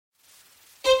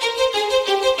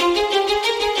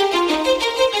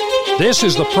This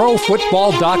is the Pro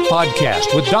Football Doc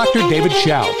Podcast with Dr. David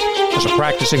Chow. As a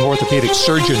practicing orthopedic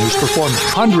surgeon who's performed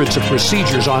hundreds of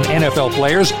procedures on NFL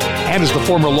players and as the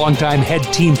former longtime head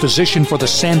team physician for the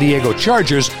San Diego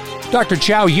Chargers, Dr.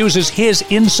 Chow uses his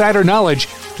insider knowledge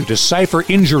to decipher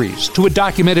injuries to a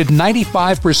documented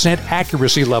 95%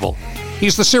 accuracy level.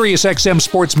 He's the SiriusXM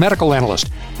sports medical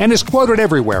analyst and is quoted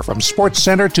everywhere from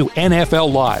SportsCenter to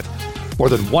NFL Live. More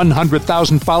than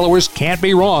 100,000 followers can't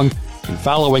be wrong in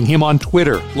following him on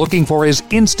Twitter, looking for his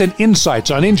instant insights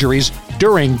on injuries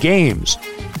during games.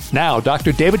 Now,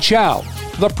 Dr. David Chow,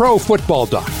 the Pro Football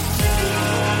Doc.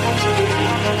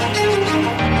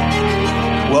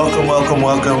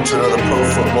 Welcome to another Pro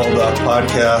Football Doc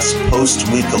podcast,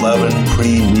 post-Week 11,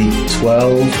 pre-Week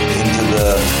 12, into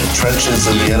the trenches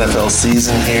of the NFL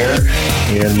season here.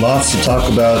 And lots to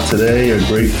talk about today. A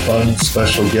great, fun,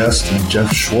 special guest,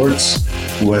 Jeff Schwartz,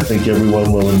 who I think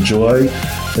everyone will enjoy.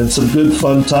 And some good,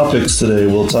 fun topics today.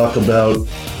 We'll talk about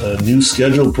new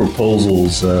schedule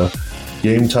proposals,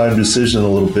 game time decision a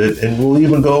little bit, and we'll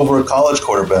even go over a college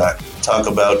quarterback, talk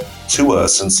about Tua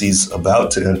since he's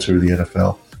about to enter the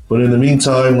NFL. But in the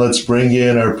meantime, let's bring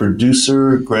in our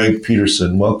producer, Greg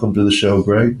Peterson. Welcome to the show,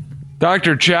 Greg.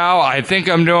 Dr. Chow, I think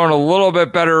I'm doing a little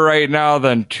bit better right now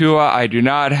than Tua. I do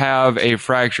not have a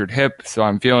fractured hip, so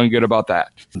I'm feeling good about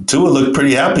that. Tua looked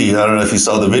pretty happy. I don't know if you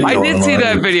saw the video. I did see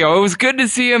that video. It was good to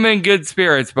see him in good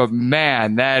spirits, but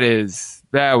man, that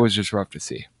was just rough to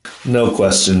see. No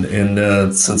question.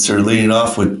 And since you're leading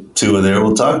off with Tua there,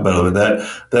 we'll talk about it.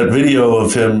 That video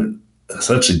of him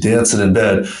essentially dancing in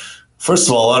bed. First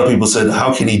of all, a lot of people said,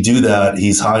 how can he do that?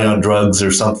 He's high on drugs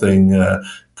or something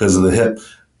because of the hip.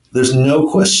 There's no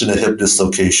question a hip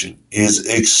dislocation is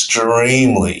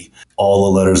extremely, all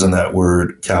the letters in that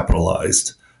word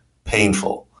capitalized,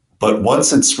 painful. But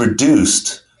once it's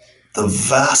reduced, the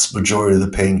vast majority of the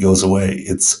pain goes away.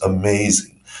 It's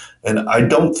amazing. And I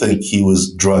don't think he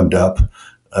was drugged up,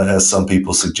 as some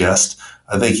people suggest.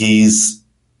 I think he's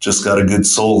just got a good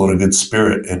soul and a good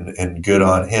spirit, and good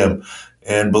on him.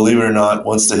 And believe it or not,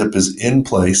 once the hip is in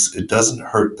place, it doesn't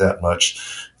hurt that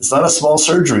much. It's not a small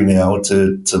surgery now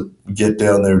to get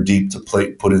down there deep to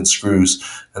put in screws.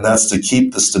 And that's to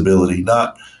keep the stability,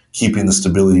 not keeping the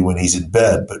stability when he's in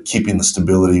bed, but keeping the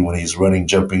stability when he's running,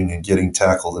 jumping, and getting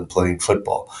tackled and playing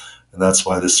football. And that's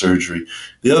why the surgery.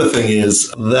 The other thing is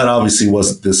that obviously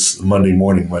wasn't this Monday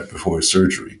morning right before his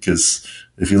surgery, because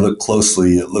if you look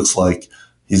closely, it looks like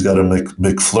he's got a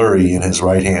McFlurry in his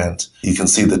right hand. You can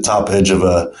see the top edge of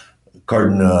a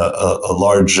carton, a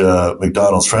large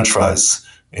McDonald's French fries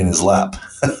in his lap.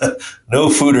 No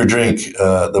food or drink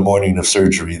the morning of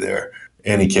surgery there.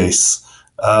 Any case,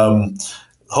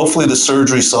 hopefully the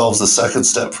surgery solves the second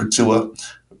step for Tua.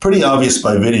 Pretty obvious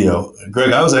by video.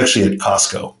 Greg, I was actually at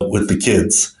Costco with the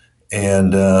kids,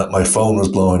 and my phone was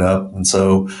blowing up. And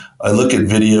so I look at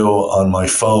video on my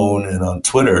phone and on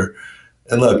Twitter.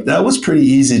 And look, that was pretty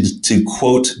easy to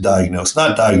quote diagnose.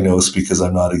 Not diagnose because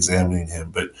I'm not examining him,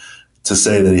 but to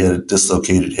say that he had a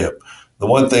dislocated hip. The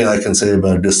one thing I can say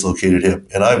about a dislocated hip,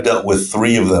 and I've dealt with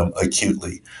three of them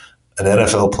acutely, an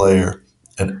NFL player,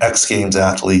 an X-Games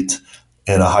athlete,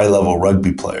 and a high-level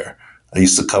rugby player. I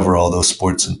used to cover all those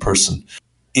sports in person.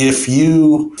 If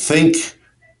you think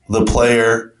the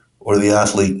player or the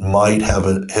athlete might have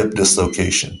a hip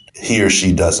dislocation, he or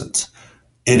she doesn't.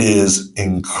 It is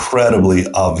incredibly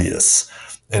obvious.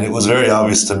 And it was very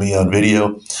obvious to me on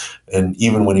video. And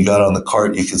even when he got on the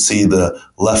cart, you could see the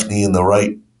left knee and the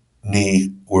right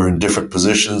knee were in different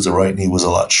positions. The right knee was a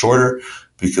lot shorter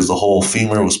because the whole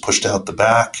femur was pushed out the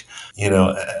back. You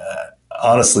know,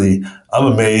 honestly, I'm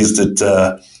amazed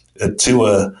at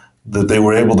Tua that they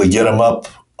were able to get him up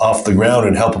off the ground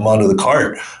and help him onto the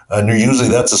cart. And usually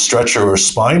that's a stretcher or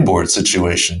spine board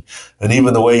situation. And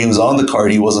even the way he was on the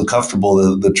cart, he wasn't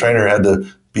comfortable. The trainer had to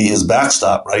be his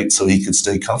backstop, right, so he could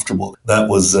stay comfortable. That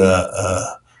was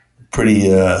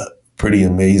pretty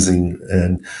amazing.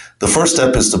 And the first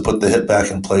step is to put the hip back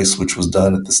in place, which was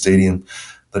done at the stadium.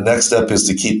 The next step is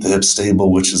to keep the hip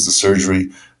stable, which is the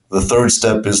surgery. The third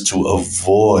step is to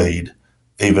avoid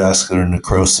avascular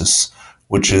necrosis,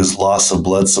 which is loss of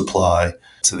blood supply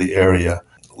to the area.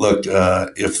 Look,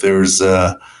 if there's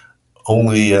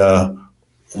only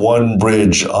one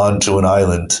bridge onto an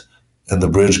island and the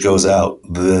bridge goes out,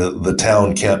 the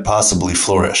town can't possibly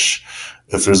flourish.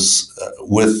 If there's,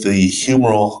 with the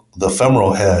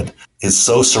femoral head, it's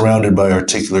so surrounded by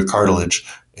articular cartilage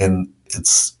and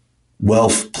it's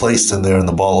well placed in there in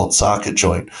the ball and socket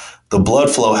joint. The blood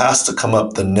flow has to come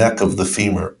up the neck of the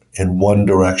femur in one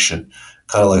direction,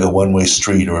 kind of like a one-way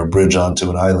street or a bridge onto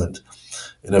an island.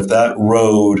 And if that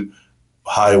road,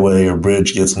 highway, or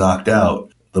bridge gets knocked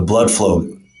out, the blood flow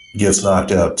gets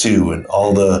knocked out too, and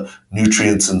all the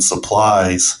nutrients and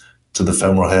supplies to the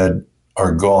femoral head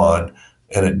are gone,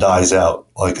 and it dies out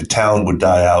like a town would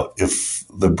die out if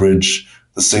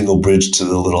the single bridge to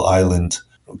the little island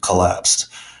collapsed.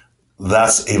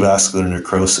 That's avascular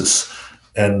necrosis.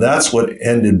 And that's what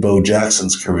ended Bo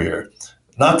Jackson's career,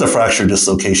 not the fracture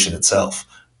dislocation itself,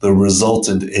 the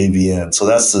resultant AVN. So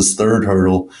that's his third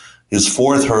hurdle. His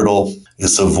fourth hurdle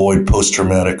is to avoid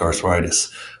post-traumatic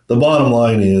arthritis. The bottom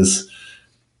line is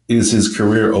his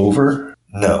career over?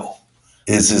 No.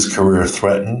 Is his career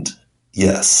threatened?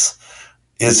 Yes.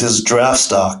 Is his draft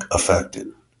stock affected?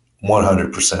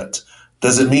 100%.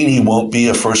 Does it mean he won't be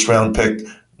a first-round pick?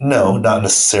 No, not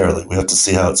necessarily. We have to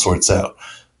see how it sorts out.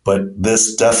 But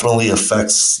this definitely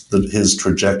affects his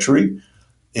trajectory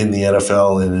in the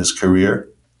NFL in his career.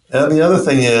 And the other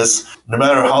thing is, no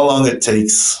matter how long it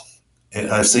takes, and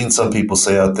I've seen some people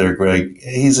say out there, Greg,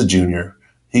 he's a junior.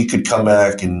 He could come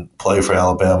back and play for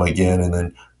Alabama again and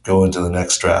then go into the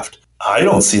next draft. I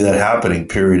don't see that happening,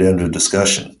 period, end of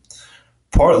discussion.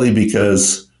 Partly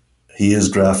because he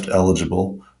is draft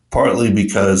eligible, partly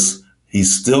because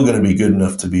he's still going to be good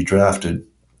enough to be drafted,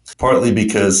 partly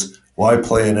because why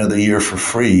play another year for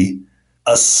free,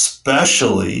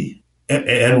 especially,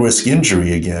 and risk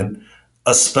injury again,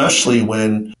 especially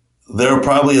when there are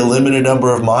probably a limited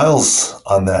number of miles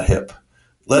on that hip.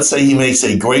 Let's say he makes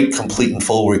a great, complete, and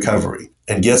full recovery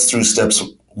and gets through steps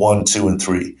 1, 2, and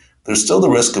 3. There's still the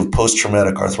risk of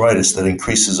post-traumatic arthritis that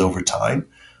increases over time.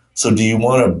 So do you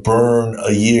want to burn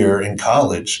a year in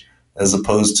college as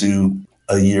opposed to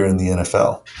a year in the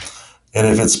NFL? And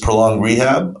if it's prolonged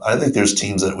rehab, I think there's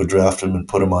teams that would draft him and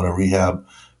put him on a rehab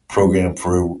program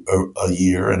for a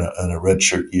year and a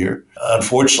redshirt year.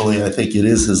 Unfortunately, I think it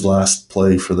is his last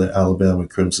play for the Alabama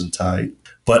Crimson Tide.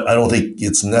 But I don't think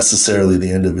it's necessarily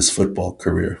the end of his football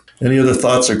career. Any other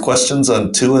thoughts or questions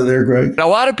on Tua there, Greg? A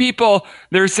lot of people,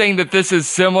 they're saying that this is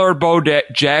similar to Bo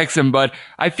Jackson, but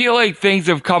I feel like things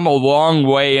have come a long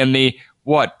way in the,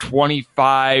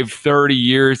 25, 30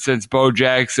 years since Bo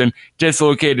Jackson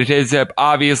dislocated his hip.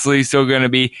 Obviously, still going to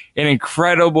be an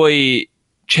incredibly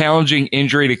challenging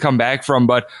injury to come back from,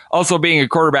 but also being a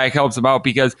quarterback helps him out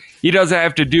because he doesn't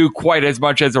have to do quite as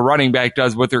much as a running back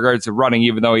does with regards to running,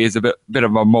 even though he is a bit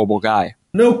of a mobile guy.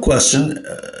 No question.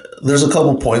 There's a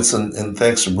couple points, and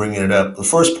thanks for bringing it up. The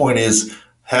first point is,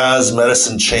 has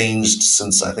medicine changed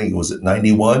since, I think it was at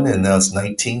 91, and now it's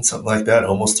 19, something like that,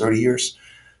 almost 30 years?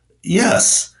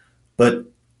 Yes, but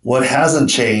what hasn't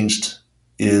changed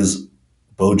is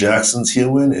Bo Jackson's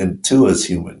human and Tua's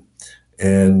human,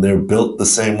 and they're built the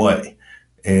same way.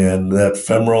 And that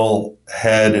femoral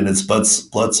head and its blood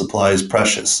supply is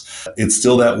precious. It's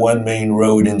still that one main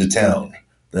road into town,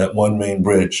 that one main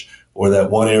bridge, or that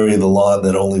one area of the lawn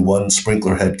that only one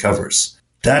sprinkler head covers.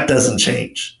 That doesn't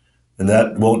change, and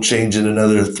that won't change in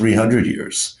another 300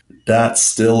 years. That's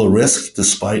still a risk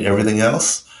despite everything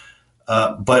else.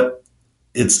 But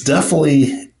it's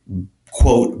definitely,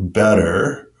 quote,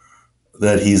 better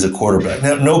that he's a quarterback.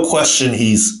 Now, no question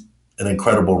he's an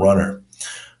incredible runner.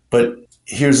 But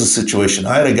here's the situation.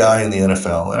 I had a guy in the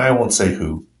NFL, and I won't say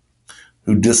who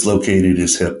dislocated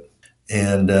his hip.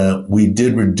 And we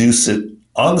did reduce it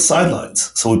on the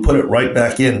sidelines. So we put it right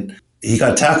back in. He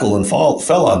got tackled and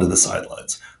fell onto the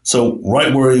sidelines. So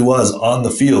right where he was on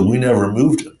the field, we never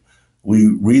moved him. We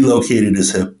relocated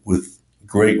his hip with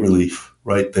great relief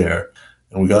right there,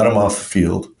 and we got him off the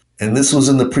field. And this was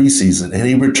in the preseason, and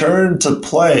he returned to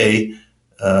play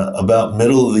about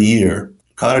middle of the year,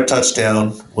 caught a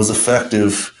touchdown, was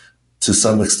effective to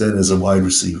some extent as a wide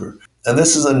receiver. And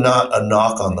this is not a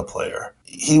knock on the player.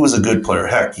 He was a good player.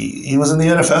 Heck, he was in the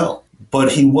NFL,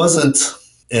 but he wasn't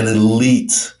an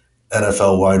elite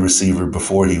NFL wide receiver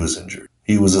before he was injured.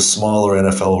 He was a smaller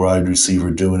NFL wide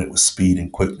receiver doing it with speed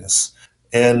and quickness.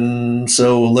 And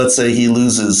so let's say he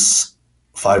loses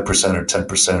 5% or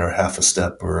 10% or half a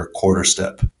step or a quarter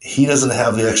step. He doesn't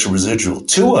have the extra residual.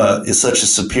 Tua is such a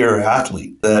superior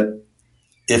athlete that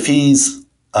if he's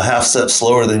a half step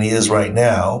slower than he is right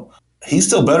now, he's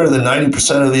still better than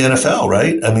 90% of the NFL,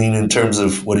 right? I mean, in terms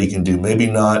of what he can do. Maybe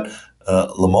not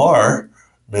Lamar,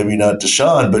 maybe not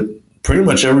Deshaun, but pretty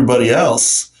much everybody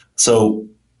else. So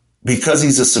because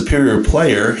he's a superior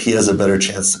player, he has a better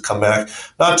chance to come back.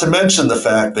 Not to mention the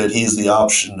fact that he's the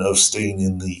option of staying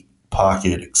in the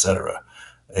pocket, etc.,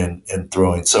 and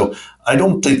throwing. So I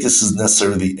don't think this is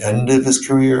necessarily the end of his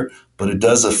career, but it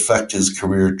does affect his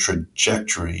career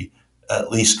trajectory, at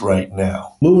least right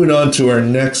now. Moving on to our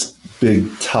next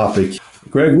big topic.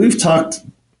 Greg, we've talked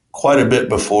quite a bit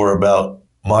before about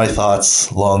my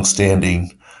thoughts,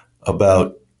 longstanding,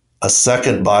 about a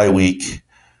second bye week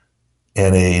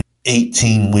and a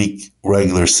 18-week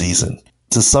regular season.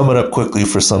 To sum it up quickly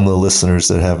for some of the listeners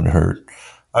that haven't heard,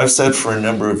 I've said for a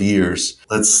number of years,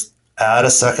 let's add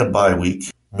a second bye week,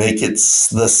 make it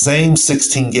the same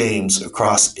 16 games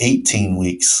across 18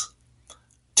 weeks,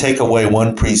 take away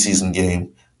one preseason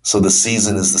game so the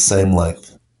season is the same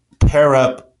length. Pair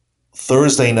up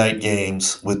Thursday night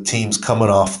games with teams coming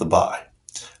off the bye.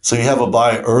 So you have a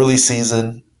bye early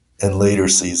season and later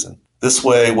season. This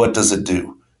way, what does it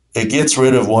do? It gets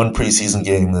rid of one preseason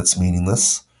game that's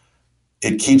meaningless.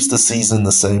 It keeps the season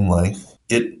the same length.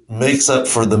 It makes up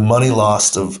for the money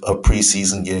lost of a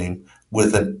preseason game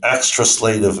with an extra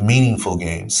slate of meaningful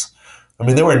games. I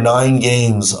mean, there were 9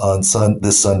 games on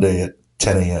this Sunday at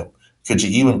 10 a.m. Could you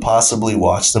even possibly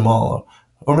watch them all?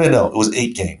 Or no, it was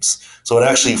 8 games. So it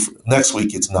actually, next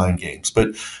week it's 9 games. But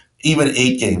even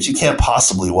 8 games, you can't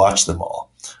possibly watch them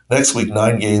all. Next week,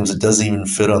 9 games, it doesn't even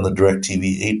fit on the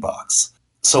DirecTV 8 box.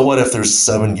 So what if there's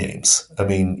 7 games? I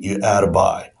mean, you add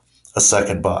a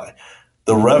second bye.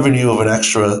 The revenue of an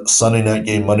extra Sunday night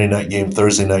game, Monday night game,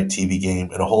 Thursday night TV game,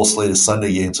 and a whole slate of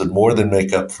Sunday games would more than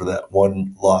make up for that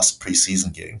one lost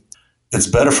preseason game. It's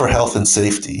better for health and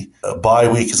safety. A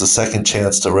bye week is a second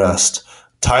chance to rest.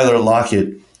 Tyler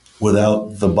Lockett,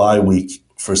 without the bye week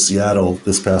for Seattle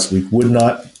this past week, would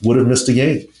have missed a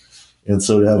game. And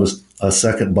so to have a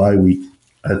second bye week,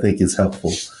 I think is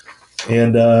helpful.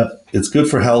 And it's good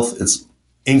for health. It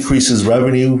increases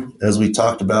revenue, as we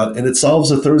talked about, and it solves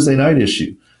a Thursday night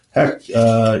issue. Heck,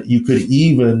 you could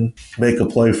even make a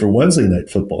play for Wednesday night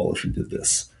football if you did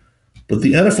this. But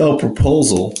the NFL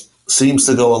proposal seems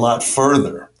to go a lot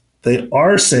further. They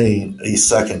are saying a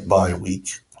second bye week.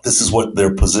 This is what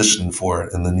they're positioning for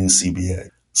in the new CBA.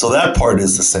 So that part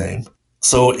is the same.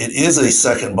 So it is a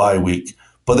second bye week,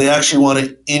 but they actually want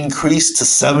to increase to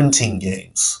 17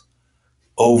 games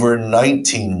over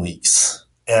 19 weeks.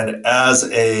 And as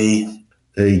a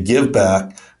give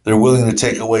back, they're willing to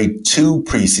take away 2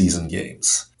 preseason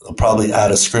games. They'll probably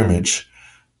add a scrimmage.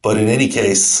 But in any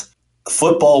case,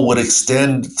 football would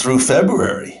extend through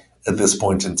February at this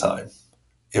point in time,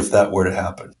 if that were to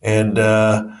happen. And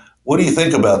what do you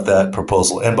think about that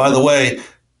proposal? And by the way,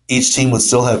 each team would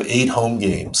still have 8 home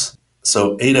games.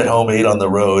 So 8 at home, 8 on the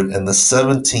road, and the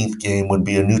 17th game would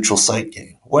be a neutral site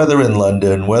game. Whether in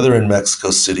London, whether in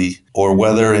Mexico City, or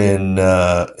whether in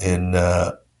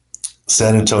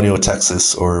San Antonio,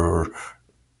 Texas, or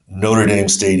Notre Dame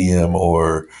Stadium,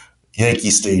 or Yankee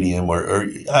Stadium, or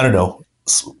I don't know,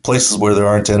 places where there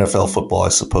aren't NFL football, I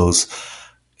suppose,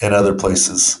 and other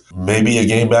places. Maybe a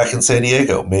game back in San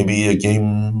Diego, maybe a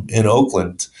game in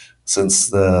Oakland, since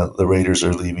the Raiders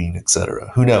are leaving, etc.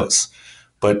 Who knows?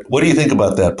 But what do you think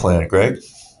about that plan, Greg?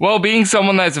 Well, being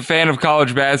someone that's a fan of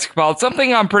college basketball, it's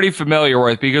something I'm pretty familiar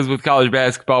with, because with college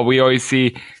basketball, we always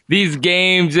see these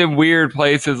games in weird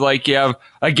places, like you have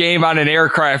a game on an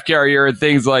aircraft carrier and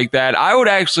things like that. I would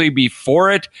actually be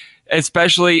for it,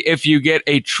 especially if you get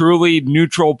a truly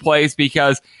neutral place,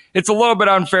 because it's a little bit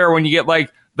unfair when you get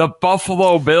like the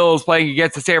Buffalo Bills playing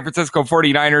against the San Francisco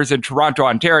 49ers in Toronto,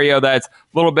 Ontario. That's a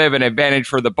little bit of an advantage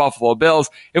for the Buffalo Bills.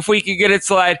 If we could get it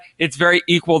so that it's very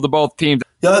equal to both teams.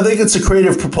 Yeah, I think it's a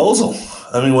creative proposal.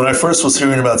 I mean, when I first was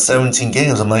hearing about 17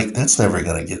 games, I'm like, that's never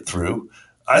going to get through.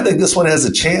 I think this one has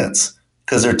a chance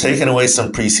because they're taking away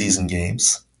some preseason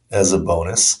games as a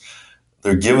bonus.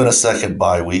 They're giving a second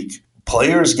bye week.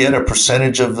 Players get a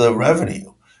percentage of the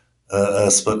revenue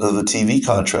of the TV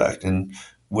contract. And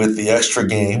with the extra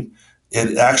game,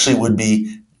 it actually would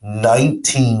be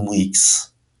 19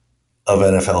 weeks of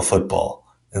NFL football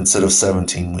instead of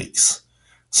 17 weeks.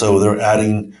 So they're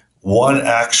adding one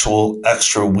actual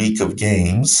extra week of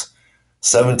games,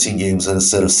 17 games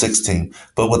instead of 16.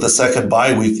 But with the second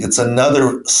bye week, it's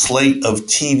another slate of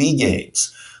TV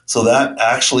games. So that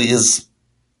actually is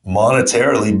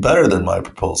monetarily better than my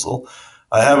proposal.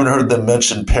 I haven't heard them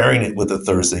mention pairing it with a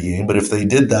Thursday game, but if they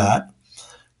did that,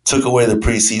 took away the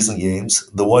preseason games,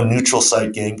 the one neutral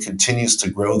site game continues to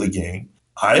grow the game.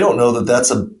 I don't know that that's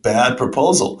a bad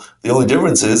proposal. The only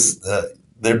difference is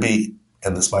there'd be,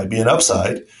 and this might be an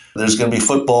upside, there's going to be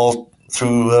football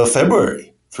through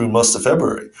February, through most of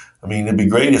February. I mean, it'd be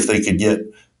great if they could get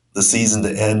the season to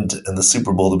end and the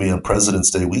Super Bowl to be on President's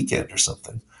Day weekend or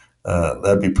something.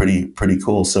 That'd be pretty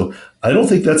cool. So I don't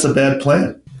think that's a bad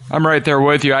plan. I'm right there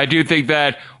with you. I do think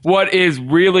that what is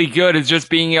really good is just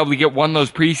being able to get one of those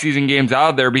preseason games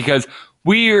out there, because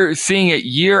we are seeing it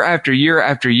year after year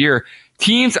after year.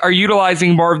 teams are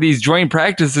utilizing more of these joint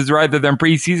practices rather than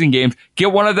preseason games.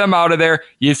 Get one of them out of there.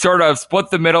 You sort of split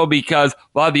the middle because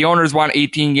a lot of the owners want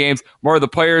 18 games. More of the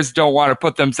players don't want to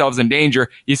put themselves in danger.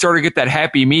 You sort of get that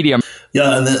happy medium.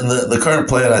 Yeah, and the current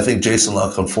plan, I think Jason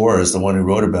La Canfora is the one who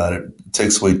wrote about it,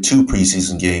 takes away 2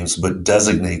 preseason games but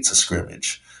designates a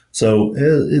scrimmage. So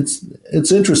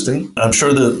it's interesting. I'm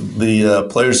sure the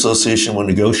Players Association will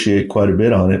negotiate quite a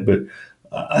bit on it, but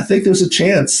I think there's a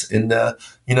chance. And,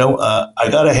 I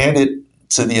got to hand it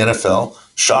to the NFL.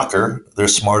 Shocker, they're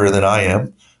smarter than I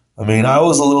am. I mean, I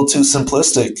was a little too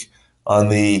simplistic on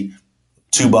the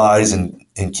 2 buys and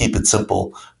keep it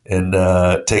simple and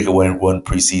take away 1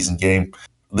 preseason game.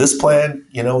 This plan,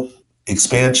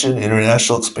 expansion,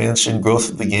 international expansion, growth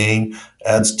of the game,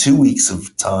 adds 2 weeks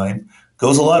of time,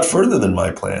 goes a lot further than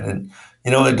my plan. And,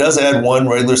 it does add 1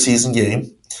 regular season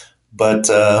game, but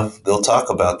they'll talk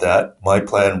about that. My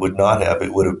plan would not have.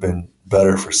 It would have been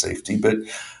better for safety, but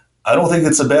I don't think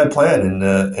it's a bad plan.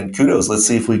 And kudos. Let's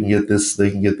see if we can get this.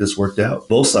 They can get this worked out.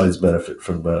 Both sides benefit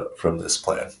from this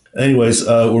plan. Anyways,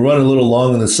 we're running a little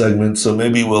long in this segment, so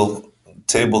maybe we'll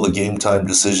table the game time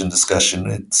decision discussion.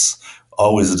 It's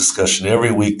always a discussion.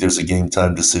 Every week there's a game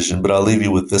time decision, but I'll leave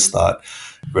you with this thought,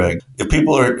 Greg.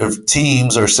 If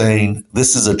teams are saying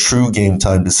this is a true game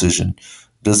time decision,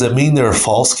 does that mean there are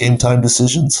false game time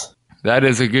decisions? That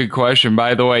is a good question.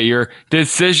 By the way, your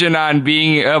decision on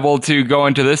being able to go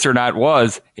into this or not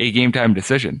was a game time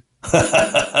decision.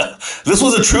 This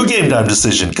was a true game time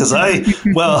decision because I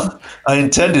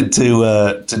intended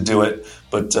to do it,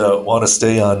 but want to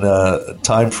stay on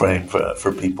time frame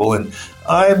for people. And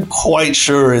I'm quite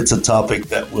sure it's a topic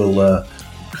that will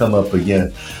come up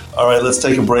again. All right, let's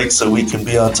take a break so we can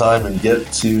be on time and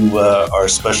get to our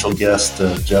special guest,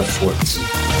 Jeff Schwartz.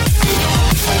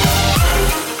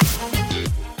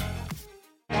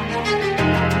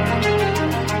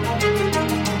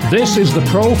 This is the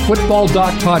Pro Football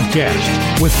Doc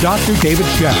Podcast with Dr. David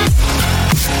Schaff.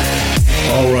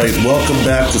 All right, welcome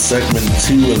back to segment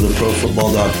 2 of the Pro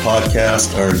Football Doc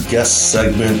Podcast, our guest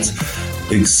segment.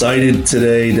 Excited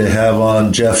today to have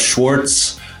on Jeff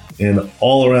Schwartz, an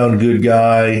all-around good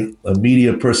guy, a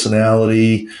media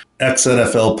personality,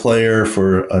 ex-NFL player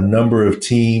for a number of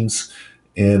teams,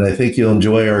 and I think you'll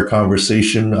enjoy our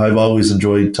conversation. I've always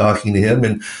enjoyed talking to him,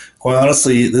 and quite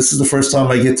honestly, this is the first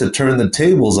time I get to turn the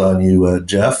tables on you,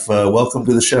 Jeff. Welcome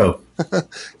to the show.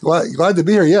 Glad to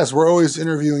be here. Yes, we're always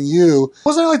interviewing you.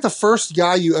 Wasn't I like the first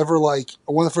guy you ever one of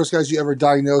the first guys you ever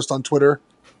diagnosed on Twitter?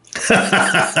 Isn't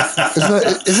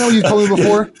that what you told me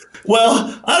before?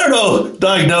 Well, I don't know,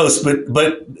 diagnosed, but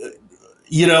maybe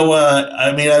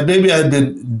I've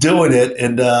been doing it,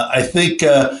 and I think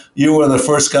you were the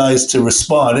first guys to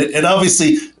respond. And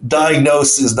obviously,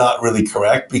 diagnose is not really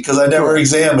correct because I never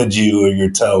examined you or your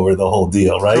toe or the whole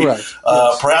deal, right? Correct.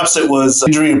 Yes. Perhaps it was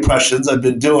injury impressions. I've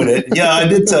been doing it. Yeah, I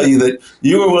did tell you that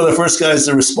you were one of the first guys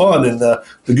to respond. And the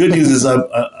good news is,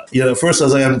 first I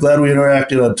was like, I'm glad we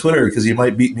interacted on Twitter because you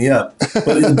might beat me up.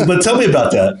 But tell me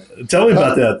about that. Tell me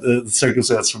about that, the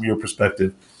circumstance from your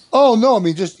perspective. Oh no! I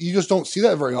mean, you just don't see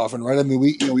that very often, right? I mean,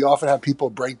 we often have people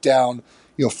break down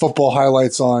football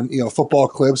highlights on football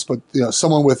clips, but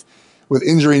someone with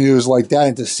injury news like that,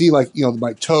 and to see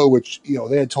my toe, which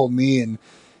they had told me and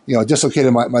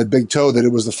dislocated my big toe, that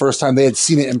it was the first time they had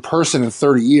seen it in person in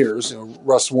 30 years.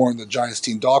 Russ Warren, the Giants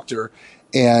team doctor,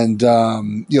 and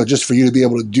just for you to be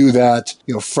able to do that,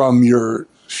 from your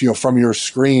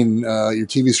screen, your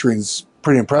TV screen's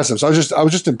pretty impressive. So I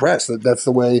was just impressed that that's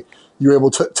the way you're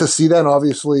able to see that. And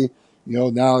obviously,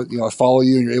 now I follow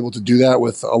you and you're able to do that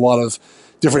with a lot of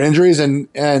different injuries. And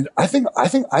I think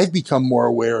I've become more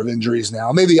aware of injuries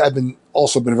now. Maybe I've been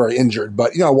very injured,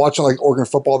 but watching like Oregon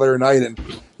football the other night, and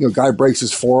guy breaks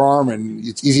his forearm, and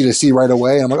it's easy to see right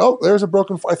away. And I'm like, oh, there's a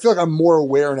broken. I feel like I'm more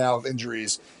aware now of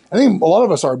injuries. I think a lot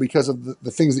of us are because of the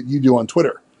things that you do on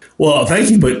Twitter. Well, thank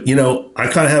you, but I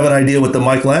kind of have an idea what the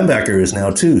Mike linebacker is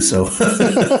now too. So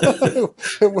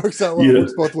it works out well. It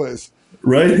works both ways,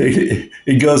 right?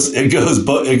 It goes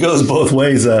both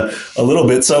ways a little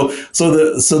bit. So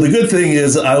the good thing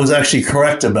is I was actually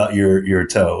correct about your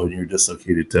toe and your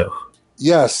dislocated toe.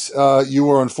 Yes, you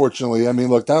were, unfortunately. I mean,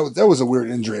 look, that was a weird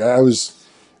injury. I just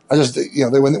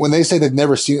when they say they've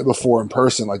never seen it before in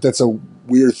person, like that's a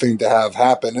weird thing to have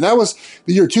happen. And that was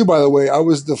the year too, by the way. I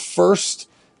was the first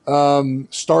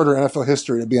starter in NFL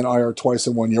history to be an IR twice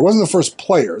in 1 year. I wasn't the first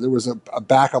player. There was a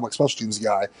backup, like special teams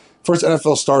guy. First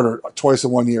NFL starter twice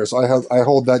in 1 year. So I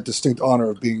hold that distinct honor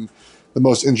of being the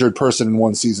most injured person in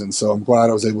one season. So I'm glad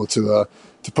I was able to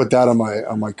put that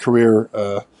on my career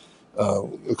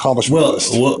accomplishment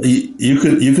list. Well, you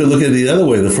could look at it the other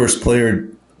way. The first player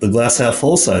the glass half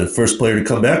full side, the first player to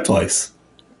come back twice.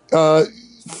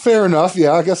 Fair enough.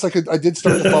 Yeah, I guess I did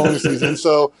start the following season.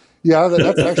 So yeah,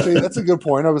 that's a good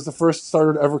point. I was the first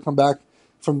starter to ever come back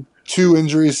from 2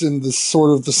 injuries in the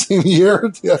sort of the same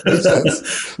year. Yeah, makes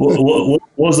sense. What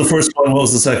was the first one? What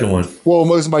was the second one? Well, it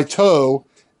was my toe,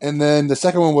 and then the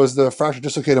second one was the fracture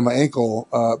dislocated my ankle.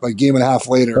 A game and a half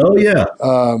later. Oh yeah.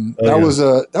 That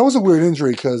was a weird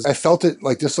injury because I felt it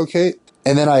like dislocate,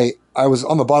 and then I was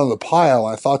on the bottom of the pile.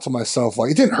 And I thought to myself,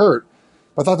 like, it didn't hurt,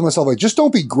 but I thought to myself, like, just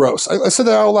don't be gross. I said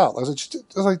that out loud. I was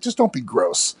like, just don't be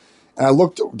gross. And I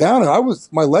looked down, and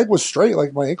my leg was straight.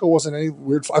 Like, my ankle wasn't any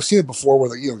weird. I've seen it before where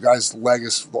the guy's leg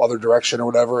is the other direction or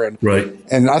whatever. And right.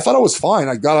 And I thought it was fine.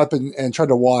 I got up and tried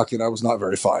to walk, and I was not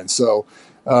very fine. So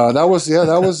that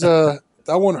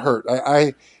one hurt.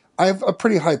 I have a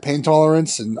pretty high pain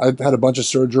tolerance, and I've had a bunch of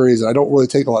surgeries, and I don't really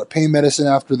take a lot of pain medicine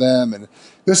after them. And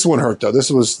this one hurt though.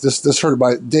 This hurt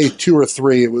by day 2 or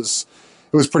 3. It was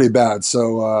pretty bad.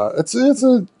 So it's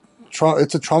a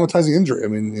traumatizing injury. I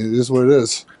mean, it is what it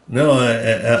is. No,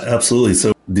 absolutely.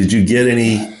 So did you get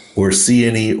any or see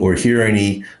any or hear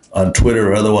any on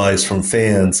Twitter or otherwise from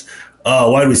fans?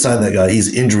 Oh, why did we sign that guy?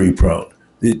 He's injury prone.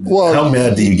 Well, how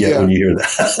mad do you get when you hear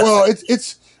that? Well,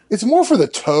 it's more for the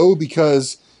toe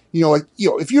because,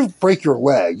 if you break your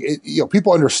leg,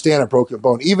 people understand a broken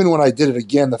bone. Even when I did it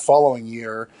again the following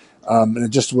year, and it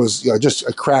just was, I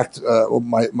cracked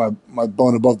my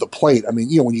bone above the plate. I mean,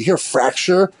 when you hear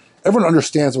fracture, everyone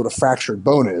understands what a fractured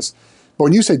bone is. But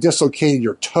when you say dislocated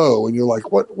your toe, and you're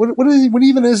like, what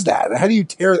even is that? How do you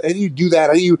do that?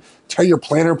 How do you tear your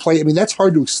plantar plate? I mean, that's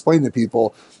hard to explain to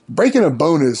people. Breaking a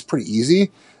bone is pretty easy,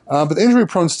 but the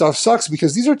injury-prone stuff sucks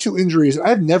because these are 2 injuries.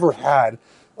 I've never had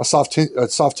a soft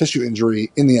tissue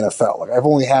injury in the NFL. Like, I've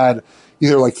only had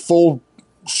either like full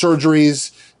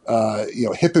surgeries,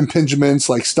 hip impingements,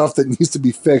 like stuff that needs to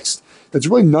be fixed. That's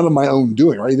really none of my own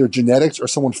doing, right? Either genetics or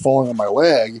someone falling on my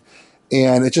leg.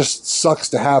 And it just sucks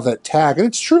to have that tag. And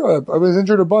it's true, I was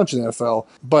injured a bunch in the NFL,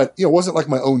 but it wasn't like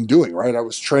my own doing, right? I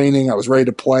was training, I was ready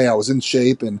to play, I was in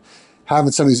shape, and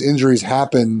having some of these injuries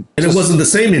happen. And it wasn't the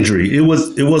same injury. It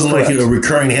wasn't correct. Like a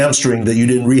recurring hamstring that you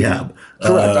didn't rehab,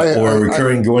 or a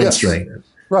recurring groin strain.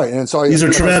 Right, and so these are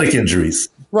traumatic injuries.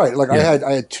 Right, like I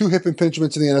had 2 hip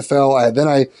impingements in the NFL. Then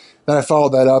I followed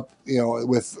that up,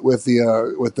 with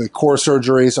the core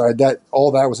surgery. So I had that.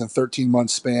 All that was in 13-month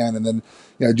span, and then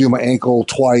I do my ankle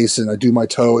twice, and I do my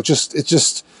toe. It's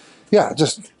just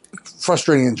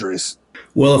frustrating injuries.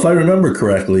 Well, if I remember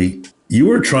correctly, you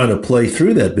were trying to play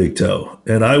through that big toe,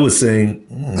 and I was saying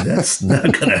that's not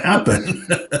going to happen.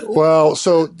 Well,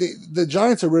 so the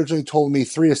Giants originally told me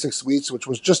 3 to 6 weeks, which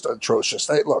was just atrocious.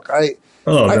 That's over.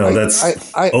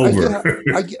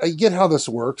 I get how this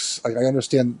works. I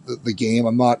understand the game.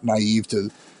 I'm not naive to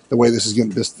the way this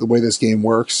game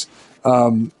works.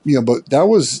 But that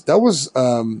was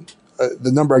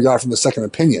the number I got from the second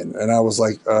opinion, and I was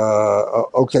like,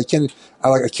 okay, I can't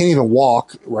even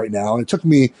walk right now. And it took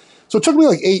me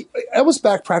like 8. I was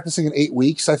back practicing in 8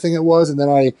 weeks, I think it was, and then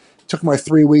I took my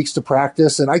 3 weeks to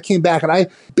practice, and I came back and I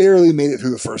barely made it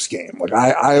through the first game. Like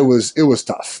it was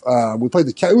tough. We played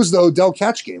it was the Odell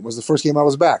catch game. Was the first game I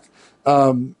was back.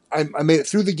 I made it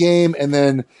through the game, and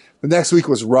then the next week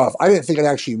was rough. I didn't think I'd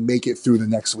actually make it through the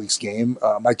next week's game.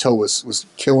 My toe was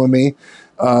killing me,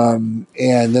 and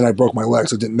then I broke my leg,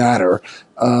 so it didn't matter.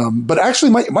 But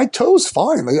actually, my toe's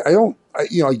fine. Like,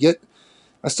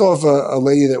 I still have a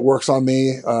lady that works on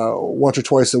me once or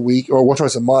twice a week, or once or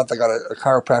twice a month. I got a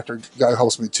chiropractor guy who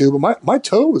helps me too. But my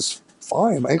toe is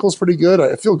fine. My ankle's pretty good.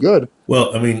 I feel good.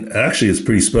 Well, I mean, actually, it's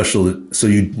pretty special. So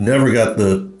you never got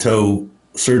the toe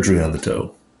surgery on the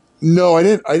toe? No, I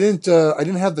didn't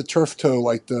have the turf toe,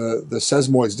 like the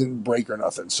sesamoids didn't break or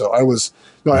nothing. So I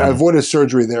avoided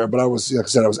surgery there, but I was, like I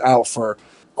said, I was out for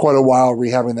quite a while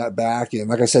rehabbing that back. And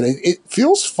like I said, it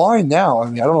feels fine now. I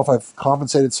mean, I don't know if I've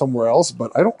compensated somewhere else, but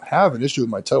I don't have an issue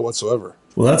with my toe whatsoever.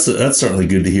 Well, that's certainly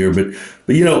good to hear. But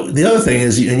the other thing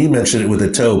is, and you mentioned it with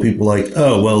the toe, people are like,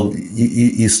 oh, well,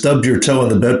 you stubbed your toe on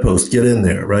the bedpost, get in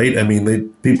there, right? I mean,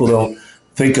 people don't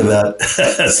think of that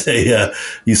as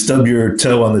you stub your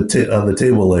toe on the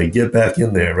table leg, get back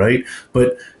in there, right?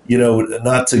 But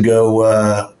not to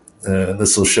go, and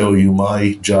this will show you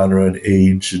my genre and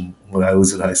age and when I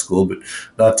was in high school, but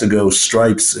not to go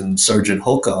Stripes and Sergeant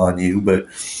Hulka on you, but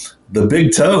the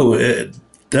big toe,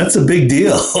 that's a big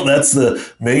deal. That's the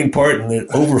main part, and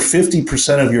over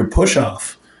 50% of your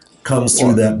push-off comes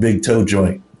through that big toe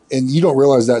joint. And you don't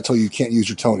realize that until you can't use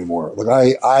your toe anymore. Like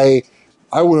I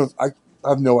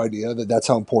have no idea that that's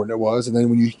how important it was. And then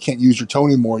when you can't use your toe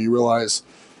anymore, you realize,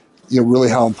 really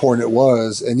how important it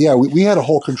was. And yeah, we had a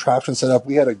whole contraption set up.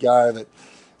 We had a guy that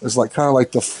is like kind of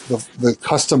like the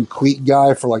custom cleat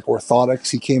guy for like orthotics.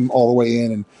 He came all the way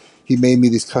in and he made me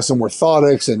these custom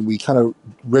orthotics, and we kind of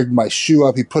rigged my shoe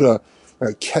up. He put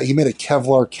he made a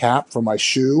Kevlar cap for my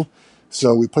shoe.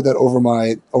 So we put that over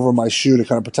my shoe to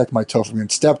kind of protect my toe from getting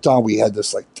stepped on. We had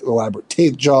this like elaborate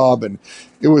tape job, and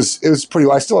it was pretty.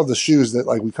 I still have the shoes that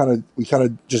like we kind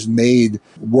of just made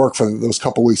work for those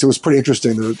couple weeks. It was pretty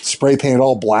interesting. They were spray painted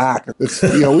all black. It's,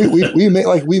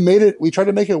 we tried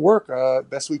to make it work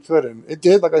best we could, and it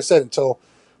did. Like I said, until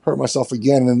I hurt myself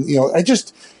again, and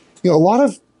a lot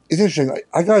of. It's interesting.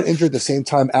 I got injured at the same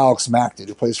time Alex Mack did,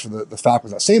 who plays for the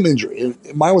Falcons. Same injury.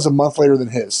 Mine was a month later than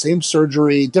his. Same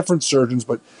surgery, different surgeons,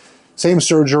 but same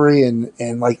surgery.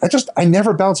 And like I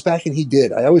never bounced back, and he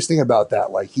did. I always think about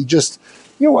that. Like he just,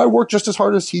 I worked just as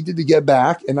hard as he did to get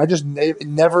back, and I just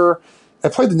never. I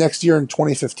played the next year in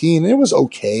 2015, and it was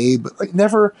okay, but like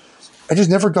I just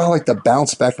never got like the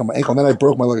bounce back on my ankle. And then I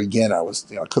broke my leg again. I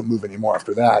couldn't move anymore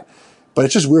after that. But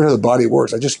it's just weird how the body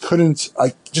works. I just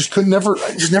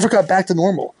never got back to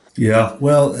normal. Yeah.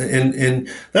 Well, and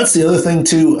that's the other thing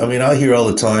too. I mean, I hear all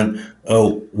the time,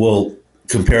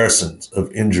 comparisons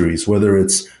of injuries, whether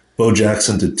it's Bo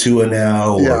Jackson to Tua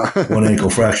now, or one ankle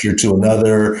fracture to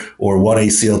another, or one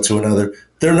ACL to another.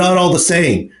 They're not all the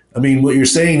same. I mean, what you're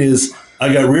saying is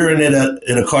I got rear-ended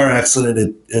in a car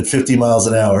accident at 50 miles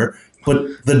an hour, but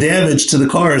the damage to the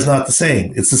car is not the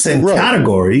same. It's the same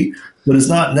category, but it's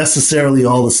not necessarily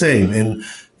all the same. And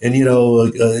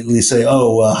we say,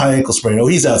 high ankle sprain. Oh,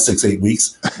 he's out 6-8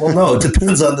 weeks. Well, no, it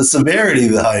depends on the severity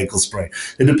of the high ankle sprain.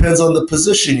 It depends on the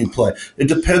position you play. It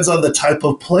depends on the type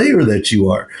of player that you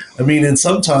are. I mean, and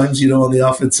sometimes, on the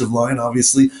offensive line,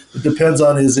 obviously, it depends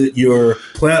on, is it your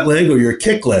plant leg or your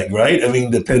kick leg, right? I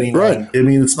mean,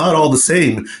 it's not all the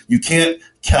same. You can't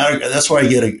that's why I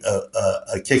get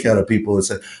a kick out of people that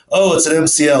say, "Oh, it's an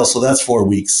MCL, so that's 4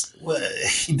 weeks." Well,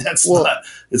 not.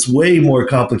 It's way more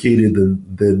complicated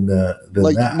than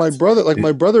like that.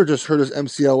 My brother just hurt his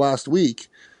MCL last week,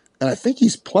 and I think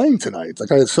he's playing tonight.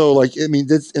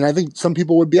 And I think some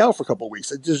people would be out for a couple of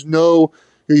weeks. There's no.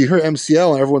 You hear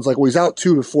MCL, and everyone's like, "Well, he's out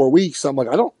 2 to 4 weeks." So I'm like,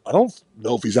 I don't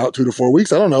know if he's out 2 to 4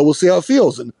 weeks. I don't know. We'll see how it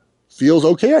feels. And feels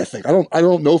okay, I think. I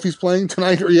don't know if he's playing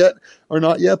tonight or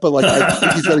not yet, but like I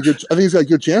think he's got a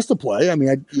good chance to play. I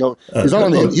mean, he's not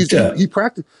on the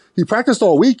he practiced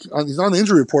all week. He's not on the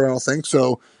injury report, I don't think.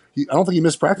 So I don't think he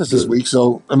missed practice this week.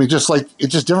 So I mean, it's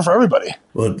just different for everybody.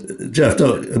 Well, Jeff,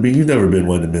 you've never been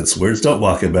one to mince words. Don't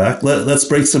walk it back. Let's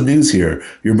break some news here.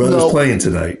 Your brother's playing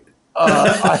tonight.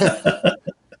 I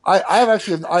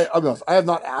have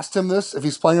not asked him this if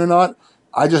he's playing or not.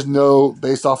 I just know,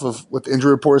 based off of what the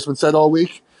injury report has been said all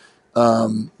week,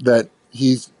 that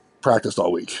he's practiced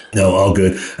all week. No, all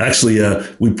good. Actually,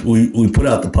 we put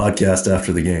out the podcast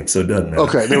after the game, so it doesn't matter.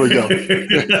 Okay, there we go.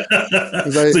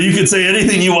 So you can say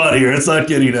anything you want here. It's not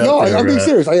getting out. No, I'm being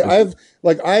serious.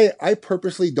 I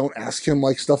purposely don't ask him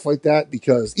like stuff like that,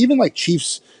 because even like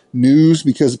Chiefs news,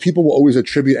 because people will always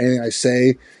attribute anything I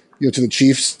say, to the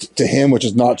Chiefs to him, which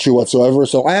is not true whatsoever.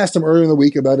 So I asked him earlier in the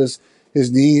week about his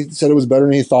knee. He said it was better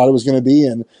than he thought it was going to be,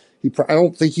 and I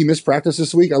don't think he missed practice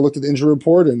this week. I looked at the injury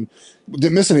report and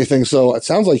didn't miss anything. So it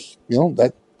sounds like,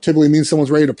 that typically means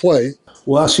someone's ready to play.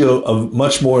 We'll ask you a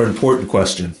much more important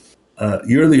question.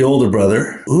 You're the older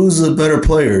brother. Who's a better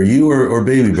player, you or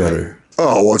baby brother?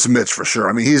 Oh, well, it's Mitch for sure.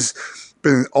 I mean, he's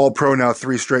been All-Pro now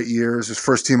 3 straight years. His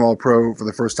first team All-Pro for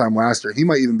the first time last year. He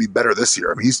might even be better this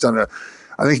year. I mean, he's done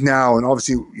I think now, and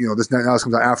obviously, this now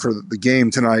comes out after the game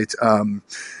tonight.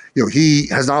 He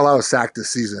has not allowed a sack this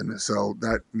season, so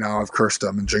that now I've cursed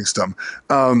him and jinxed him.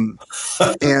 And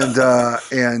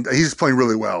he's playing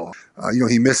really well.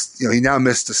 He now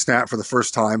missed a snap for the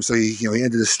first time, so he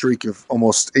ended a streak of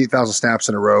almost 8,000 snaps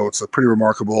in a row. It's pretty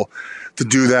remarkable to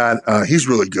do that. He's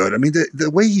really good. I mean,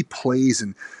 the way he plays,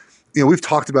 and we've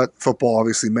talked about football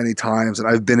obviously many times,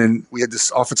 and we had this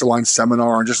offensive line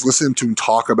seminar and just listening to him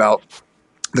talk about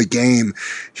the game.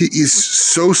 He's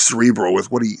so cerebral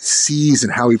with what he sees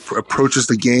and how he approaches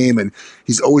the game, and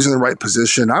he's always in the right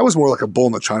position. I was more like a bull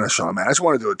in the china shop, man. I just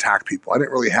wanted to attack people. I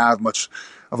didn't really have much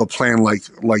of a plan like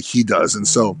he does, and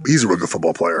so he's a really good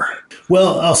football player.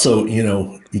 Well, also,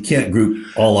 you can't group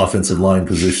all offensive line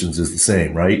positions as the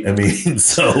same, right? I mean,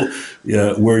 so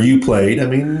where you played,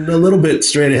 a little bit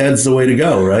straight ahead is the way to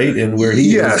go, right? And where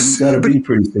he's got to be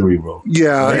pretty cerebral.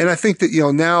 Yeah, right? and I think that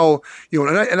now,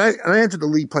 and I entered the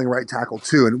league playing right tackle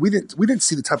too, and we didn't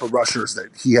see the type of rushers that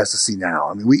he has to see now.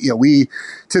 I mean,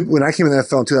 when I came in the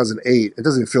NFL in 2008, it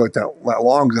doesn't feel like that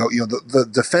long ago. The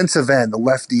defensive end, the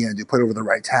lefty end, you put over the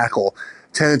right tackle.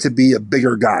 tended to be a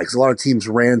bigger guy because a lot of teams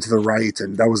ran to the right,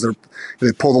 and that was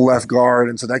they pulled the left guard,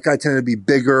 and so that guy tended to be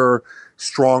bigger,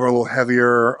 stronger, a little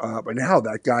heavier. But now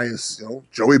that guy is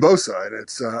Joey Bosa, and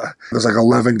it's there's like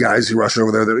 11 guys who rush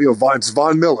over there. That, it's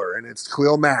Von Miller and it's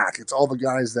Khalil Mack. It's all the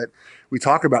guys that we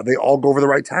talk about. They all go over the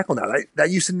right tackle now.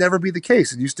 That used to never be the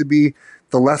case. It used to be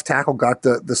the left tackle got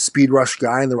the speed rush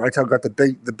guy, and the right tackle got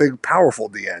the big powerful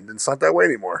D end. And it's not that way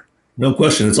anymore. No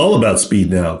question. It's all about speed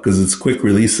now because it's quick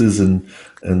releases and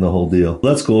the whole deal.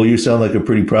 That's cool. You sound like a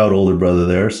pretty proud older brother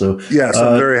there. So yes,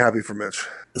 I'm very happy for Mitch.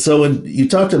 So when you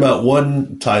talked about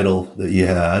one title that you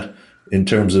had in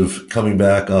terms of coming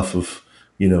back off of,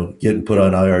 getting put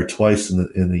on IR twice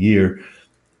in the year,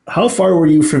 how far were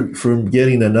you from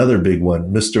getting another big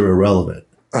one, Mr. Irrelevant?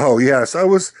 Oh, yes. I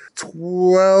was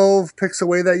 12 picks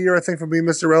away that year, I think, from being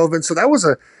Mr. Irrelevant. So that was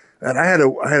and I had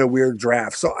a weird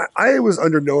draft. So I was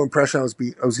under no impression I was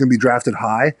going to be drafted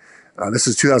high. This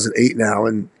is 2008 now,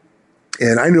 and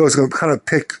I knew I was going to kind of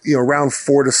pick, round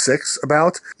 4 to 6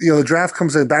 about. The draft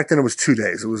comes in, back then it was 2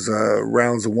 days. It was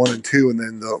rounds 1 and 2 and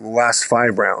then the last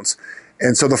 5 rounds.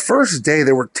 And so the first day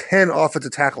there were 10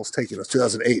 offensive tackles taken. It was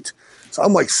 2008. So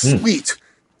I'm like, sweet.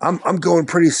 I'm going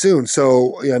pretty soon.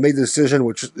 So I made the decision,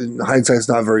 which in hindsight is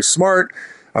not very smart.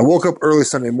 I woke up early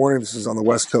Sunday morning. This is on the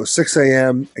West Coast, 6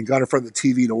 a.m., and got in front of the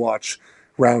TV to watch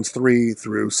rounds 3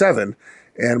 through 7.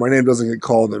 And my name doesn't get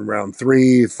called in round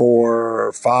 3,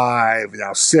 4, 5,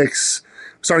 now 6.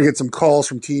 Starting to get some calls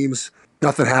from teams.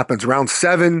 Nothing happens. Round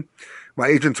 7, my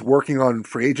agent's working on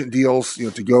free agent deals,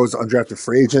 to go as an undrafted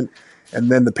free agent. And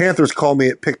then the Panthers call me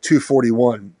at pick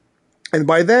 241. And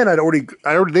by then, they'd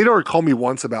already called me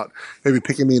once about maybe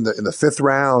picking me in the 5th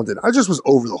round, and I just was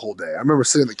over the whole day. I remember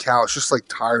sitting on the couch, just like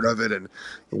tired of it, and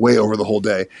way over the whole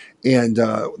day. And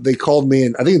they called me,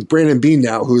 and I think it's Brandon Beane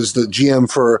now, who's the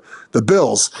GM for the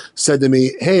Bills, said to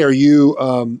me, "Hey, are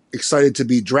you excited to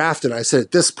be drafted?" And I said,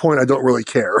 "At this point, I don't really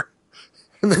care."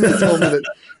 And then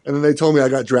they told me I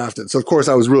got drafted. So of course,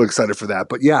 I was really excited for that.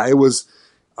 But yeah, it was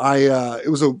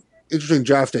a interesting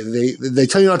draft day. They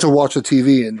tell you not to watch the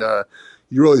TV, and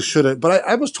you really shouldn't. But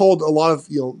I was told a lot of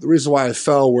the reason why I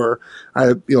fell were I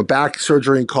had back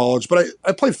surgery in college, but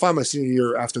I played fine my senior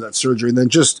year after that surgery, and then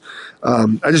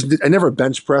I never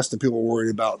bench pressed, and people were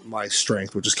worried about my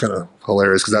strength, which is kind of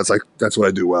hilarious because that's what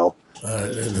I do well.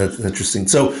 That's interesting.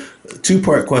 So,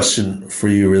 2-part question for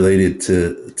you related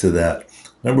to that.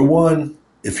 Number one,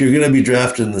 if you're going to be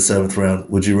drafted in the 7th round,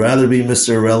 would you rather be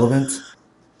Mr. Irrelevant?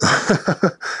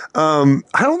 I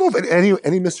don't know if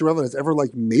any Mr. Irrelevant has ever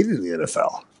made it in the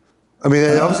NFL. I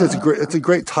mean, obviously it's a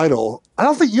great title. I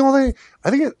don't think I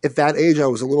think at that age I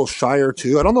was a little shyer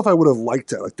too. I don't know if I would have liked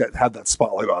to have that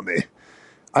spotlight on me.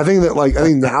 I think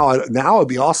that now it'd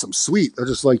be awesome, sweet. I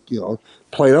just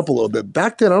play it up a little bit.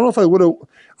 Back then, I don't know if I would have.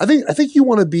 I think you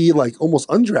want to be almost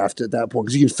undrafted at that point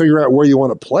because you can figure out where you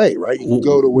want to play, right? You can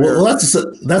go to where. Well, that's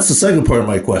the second part of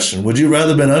my question. Would you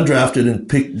rather been undrafted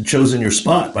and chosen your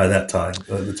spot by that time,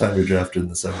 the time you're drafted in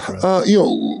the 7th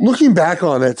round? Looking back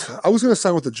on it, I was going to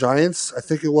sign with the Giants. I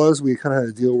think it was. We kind of had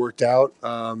a deal worked out.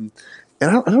 And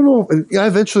I don't know. I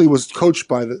eventually was coached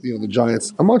by the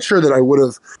Giants. I'm not sure that I would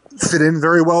have fit in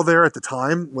very well there at the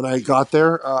time when I got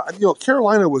there.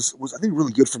 Carolina was I think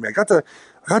really good for me. I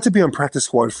got to be on practice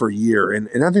squad for a year, and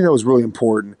I think that was really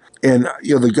important. And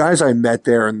the guys I met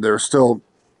there, and they're still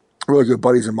really good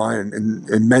buddies of mine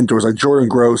and mentors. Like Jordan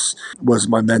Gross was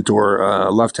my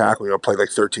mentor, left tackle. Played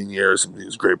 13 years, and he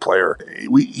was a great player.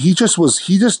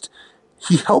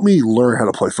 He helped me learn how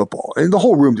to play football, and the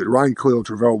whole room did. Ryan Cleo,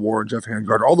 Travell Warren, Jeff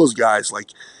Handgard, all those guys.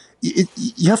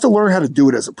 You have to learn how to do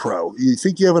it as a pro. You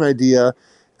think you have an idea.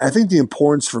 I think the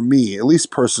importance for me, at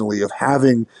least personally, of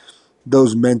having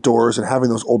those mentors and having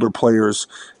those older players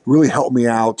really helped me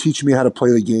out, teach me how to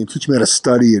play the game, teach me how to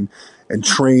study and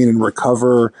train and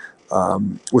recover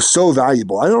was so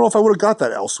valuable. I don't know if I would have got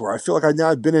that elsewhere. I feel like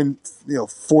I've been in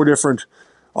 4 different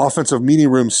offensive meeting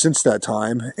rooms since that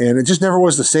time, and it just never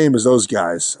was the same as those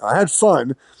guys. I had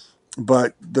fun,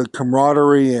 but the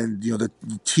camaraderie and the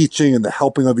teaching and the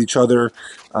helping of each other,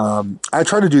 I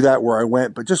tried to do that where I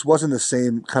went, but just wasn't the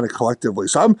same kind of collectively.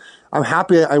 So I'm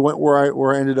happy I went where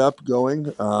I ended up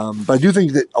going. But I do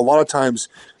think that a lot of times,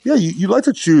 you like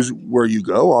to choose where you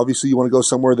go. Obviously, you want to go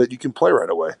somewhere that you can play right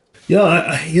away. Yeah,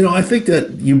 I think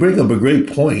that you bring up a great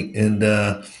point, and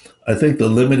I think the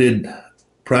limited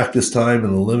practice time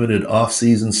and the limited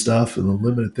off-season stuff and the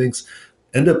limited things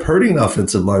end up hurting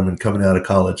offensive linemen coming out of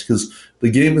college because the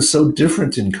game is so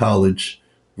different in college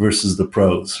versus the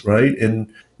pros, right?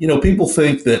 And, people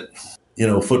think that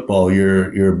football,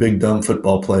 you're a big dumb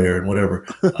football player and whatever.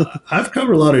 I've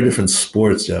covered a lot of different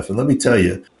sports, Jeff, and let me tell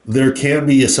you, there can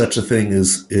be such a thing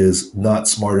as not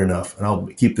smart enough, and I'll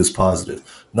keep this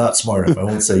positive. Not smart enough. I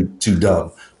won't say too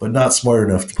dumb, but not smart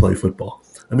enough to play football.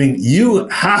 I mean, you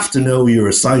have to know your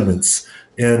assignments,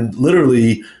 and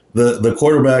literally the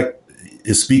quarterback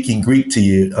is speaking Greek to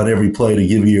you on every play to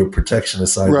give you your protection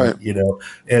assignment, right.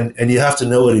 And you have to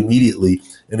know it immediately.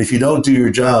 And if you don't do your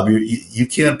job, you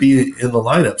can't be in the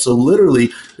lineup. So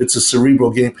literally, it's a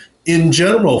cerebral game in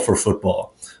general for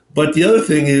football. But the other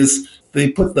thing is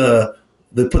they put the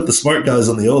smart guys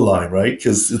on the O-line, right?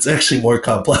 Because it's actually more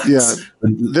complex. Yeah.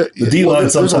 The D-line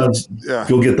sometimes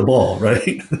go get the ball,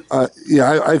 right?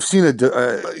 I've seen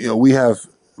it. We have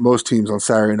most teams on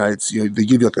Saturday nights. They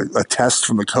give you like a test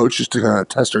from the coach just to kind of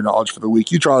test your knowledge for the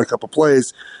week. You try out a couple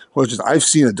plays. I've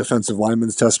seen a defensive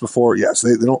lineman's test before. Yes,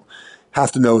 they don't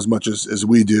have to know as much as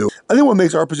we do. I think what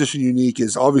makes our position unique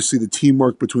is obviously the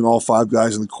teamwork between all five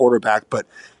guys and the quarterback. But,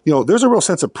 there's a real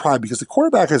sense of pride because the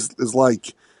quarterback is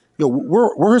like,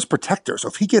 we're his protector. So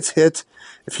if he gets hit,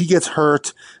 if he gets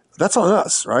hurt, that's on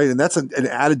us, right? And that's an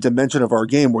added dimension of our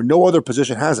game where no other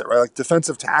position has it, right? Like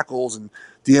defensive tackles and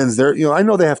the ends there. I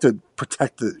know they have to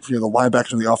protect the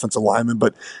linebackers and the offensive linemen,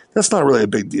 but that's not really a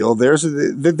big deal.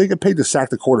 They get paid to sack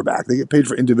the quarterback. They get paid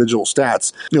for individual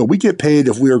stats. We get paid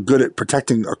if we are good at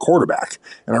protecting our quarterback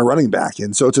and our running back.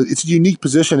 And so it's a unique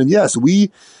position. And yes, we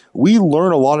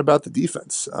learn a lot about the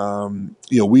defense. A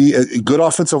good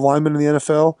offensive lineman in the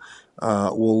NFL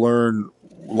will learn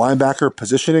linebacker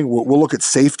positioning. We'll look at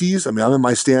safeties. I mean, I'm in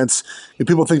my stance.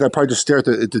 People think I probably just stare at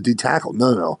the D tackle.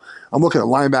 No. I'm looking at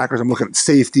linebackers. I'm looking at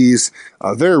safeties.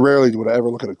 Very rarely would I ever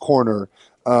look at a corner.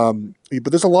 But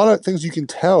there's a lot of things you can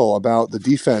tell about the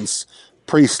defense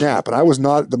pre-snap. And I was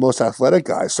not the most athletic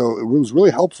guy, so it was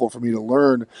really helpful for me to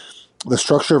learn the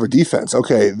structure of a defense.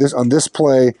 Okay, on this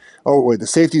play, the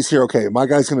safety's here. Okay, my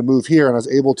guy's going to move here, and I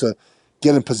was able to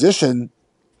get in position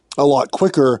a lot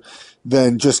quicker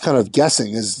than just kind of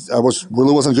guessing. I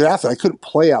really wasn't a good athlete. I couldn't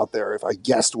play out there if I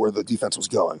guessed where the defense was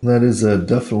going. That is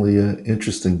definitely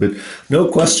interesting, but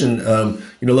no question.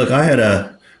 Look, I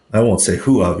won't say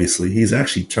who, obviously. He's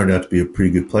actually turned out to be a pretty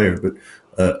good player, but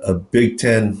a Big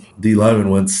Ten D lineman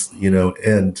once,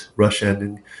 rush end,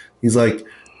 and he's like,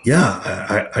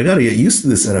 yeah, I got to get used to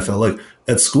this NFL. Like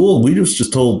at school, we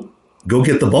just told, go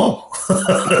get the ball.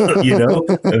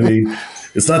 I mean,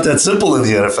 it's not that simple in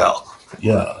the NFL.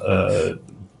 Yeah,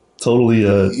 totally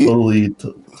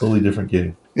different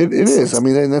game. It is. I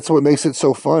mean, and that's what makes it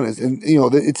so fun. It's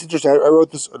interesting. I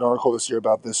wrote an article this year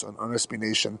about this on SB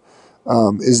Nation.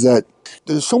 Is that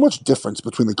there's so much difference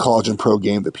between the college and pro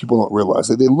game that people don't realize.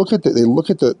 They look at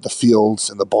the fields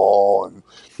and the ball and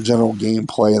the general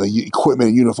gameplay and the equipment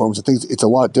and uniforms and things. It's a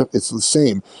lot different. It's the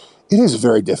same. It is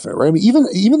very different, right? I mean,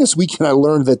 even this weekend, I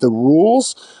learned that the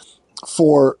rules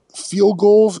for field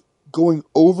goals going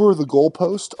over the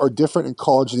goalpost are different in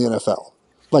college and the NFL.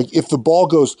 Like if the ball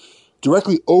goes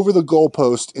directly over the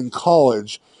goalpost in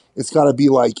college, it's got to be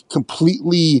like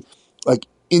completely like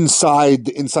inside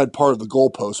the inside part of the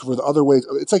goalpost. For the other way,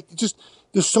 it's like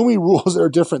there's so many rules that are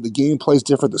different. The gameplay is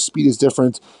different. The speed is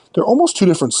different. They're almost two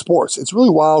different sports. It's really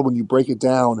wild when you break it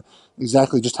down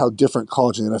exactly just how different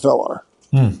college and the NFL are.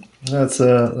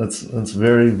 That's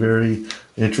very, very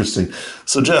interesting.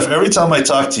 So, Jeff, every time I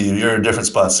talk to you, you're in a different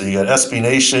spot. So you got SB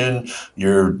Nation,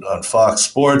 you're on Fox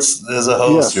Sports as a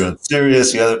host, yes. You're on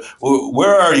Sirius.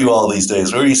 Where are you all these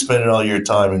days? Where are you spending all your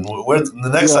time? And the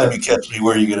next time you catch me,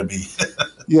 where are you going to be?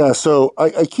 Yeah, so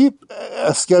I keep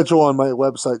a schedule on my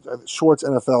website,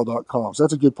 schwartznfl.com. So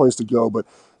that's a good place to go. But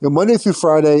Monday through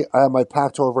Friday, I have my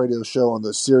Pac-12 radio show on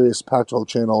the Sirius Pac-12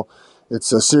 channel. It's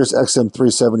Sirius XM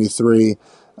 373.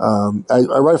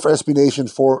 I write for SB Nation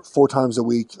four times a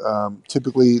week.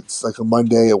 Typically, it's like a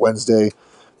Monday, a Wednesday,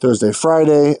 Thursday,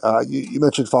 Friday. You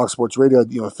mentioned Fox Sports Radio.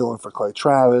 I fill in for Clay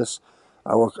Travis.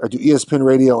 I do ESPN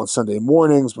Radio on Sunday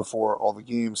mornings before all the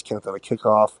games, countdown to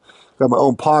kickoff. Got my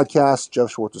own podcast, Jeff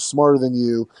Schwartz is Smarter Than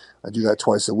You. I do that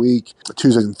twice a week,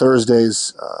 Tuesdays and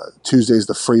Thursdays. Tuesdays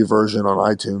the free version on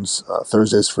iTunes.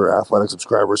 Thursdays for athletic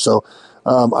subscribers. So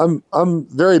I'm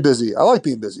very busy. I like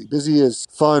being busy. Busy is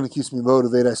fun. It keeps me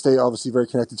motivated. I stay obviously very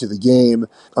connected to the game.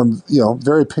 I'm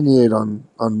very opinionated on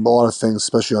a lot of things,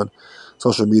 especially on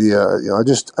social media.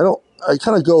 I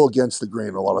kind of go against the grain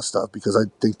in a lot of stuff because I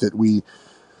think that we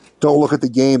don't look at the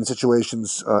game and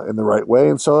situations in the right way.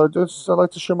 And so I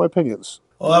like to share my opinions.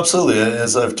 Well, absolutely.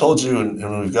 As I've told you,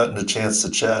 and we've gotten a chance to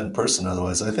chat in person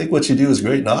otherwise, I think what you do is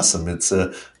great and awesome. It's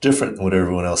different than what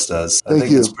everyone else does. I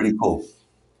think it's pretty cool.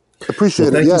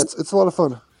 Appreciate it. Yeah, it's a lot of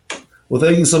fun. Well,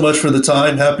 thank you so much for the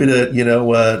time. Happy to,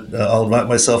 I'll invite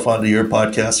myself onto your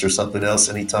podcast or something else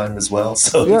anytime as well.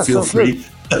 So feel free.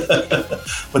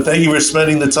 But thank you for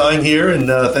spending the time here, and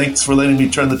thanks for letting me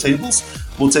turn the tables.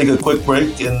 We'll take a quick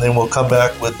break, and then we'll come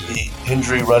back with the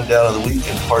injury rundown of the week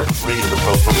in part 3 of the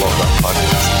Pro Football Doc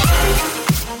podcast.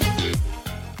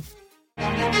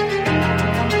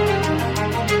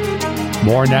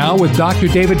 More now with Dr.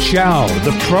 David Chao,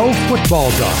 the Pro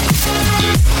Football Doc.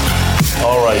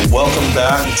 All right, welcome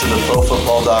back to the Pro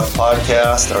Football Doc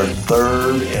podcast, our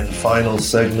third and final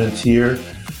segment here.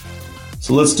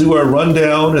 So let's do our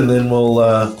rundown, and then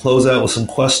we'll close out with some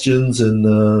questions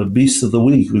and Beast of the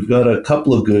Week. We've got a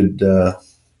couple of good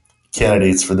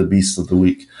candidates for the Beast of the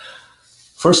Week.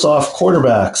 First off,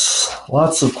 quarterbacks.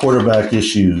 Lots of quarterback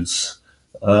issues.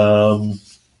 Of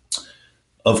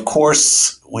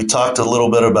course, we talked a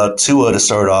little bit about Tua to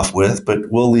start off with,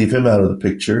 but we'll leave him out of the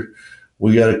picture.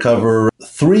 We got to cover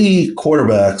 3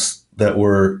 quarterbacks that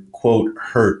were, quote,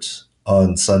 hurt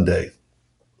on Sunday.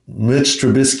 Mitch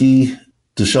Trubisky,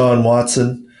 Deshaun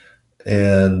Watson,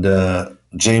 and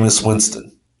Jameis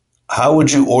Winston. How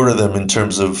would you order them in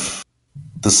terms of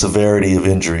the severity of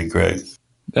injury, Greg?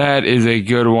 That is a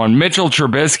good one. Mitchell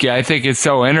Trubisky, I think, is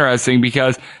so interesting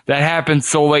because that happened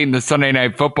so late in the Sunday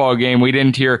Night Football game. We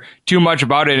didn't hear too much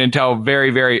about it until very,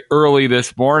 very early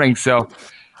this morning. So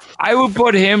I would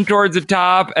put him towards the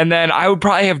top, and then I would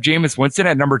probably have Jameis Winston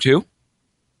at number 2.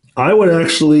 I would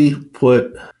actually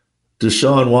put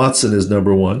Deshaun Watson as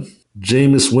number 1,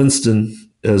 Jameis Winston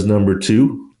as number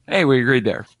 2. Hey, we agreed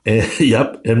there. And,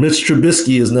 yep, and Mitch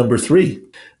Trubisky is number 3.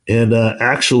 And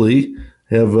actually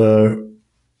have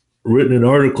written an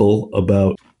article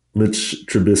about Mitch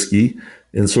Trubisky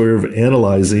and sort of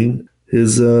analyzing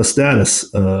his status.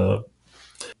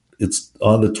 It's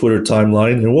on the Twitter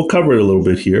timeline, and we'll cover it a little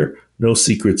bit here. No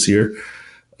secrets here.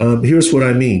 Here's what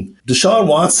I mean. Deshaun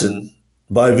Watson,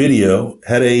 by video,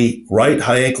 had a right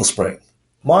high ankle sprain.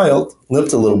 Mild,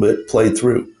 limped a little bit, played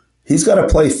through. He's got to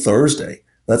play Thursday.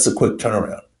 That's a quick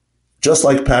turnaround. Just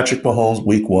like Patrick Mahomes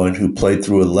week 1, who played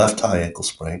through a left high ankle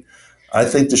sprain, I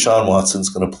think Deshaun Watson's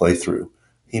going to play through.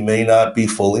 He may not be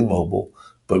fully mobile,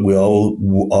 but we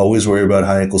always worry about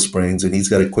high ankle sprains, and he's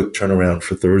got a quick turnaround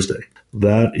for Thursday.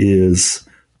 That is,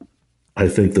 I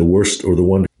think, the worst or the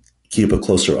one to keep a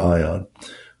closer eye on.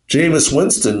 Jameis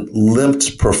Winston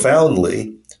limped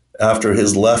profoundly after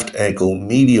his left ankle,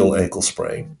 medial ankle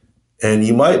sprain. And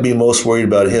you might be most worried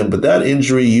about him, but that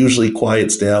injury usually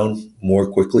quiets down more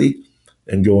quickly.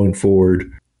 And going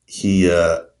forward, he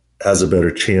has a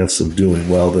better chance of doing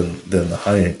well than the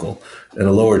high ankle, and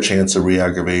a lower chance of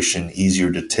re-aggravation,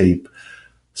 easier to tape.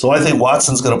 So I think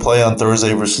Watson's going to play on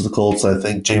Thursday versus the Colts. I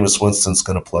think Jameis Winston's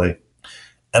going to play.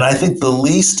 And I think the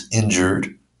least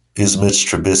injured is Mitch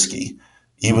Trubisky,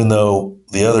 even though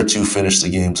the other 2 finished the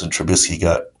games and Trubisky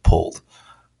got pulled.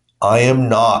 I am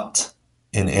not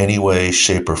in any way,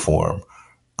 shape, or form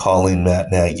calling Matt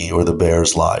Nagy or the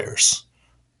Bears liars.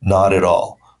 Not at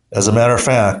all. As a matter of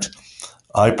fact,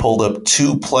 I pulled up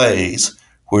 2 plays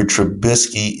where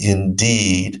Trubisky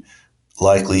indeed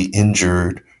likely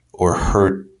injured or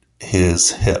hurt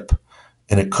his hip,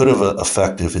 and it could have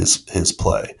affected his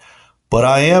play. But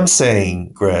I am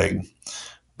saying, Greg,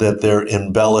 that they're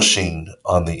embellishing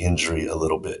on the injury a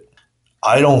little bit.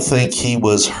 I don't think he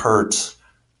was hurt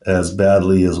as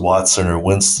badly as Watson or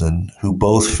Winston, who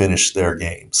both finished their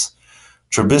games.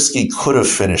 Trubisky could have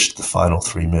finished the final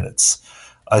 3 minutes.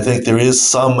 I think there is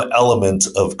some element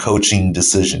of coaching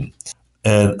decision.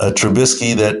 And a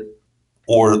Trubisky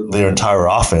or their entire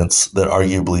offense that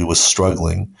arguably was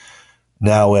struggling,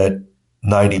 now at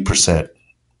 90%.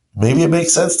 Maybe it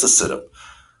makes sense to sit him.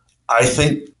 I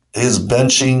think his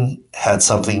benching had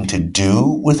something to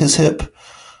do with his hip,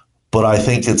 but I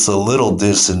think it's a little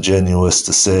disingenuous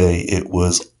to say it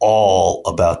was all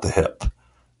about the hip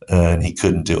and he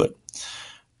couldn't do it.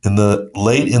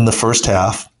 Late in the first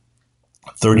half,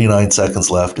 39 seconds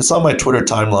left. It's on my Twitter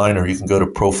timeline, or you can go to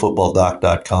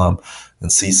profootballdoc.com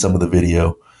and see some of the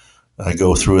video. I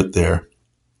go through it there.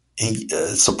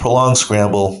 It's a prolonged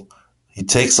scramble. He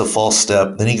takes a false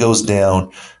step, then he goes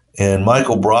down, and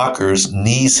Michael Brockers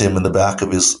knees him in the back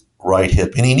of his right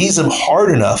hip. And he knees him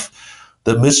hard enough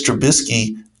that Mitch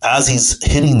Trubisky, as he's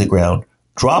hitting the ground,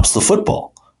 drops the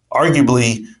football.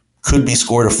 Arguably could be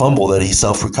scored a fumble that he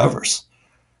self-recovers.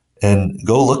 And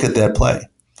go look at that play.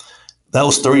 That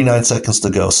was 39 seconds to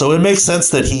go. So it makes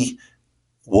sense that he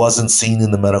wasn't seen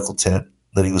in the medical tent,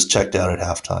 that he was checked out at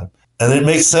halftime. And it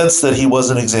makes sense that he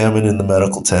wasn't examined in the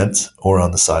medical tent or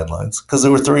on the sidelines because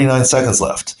there were 39 seconds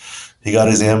left. He got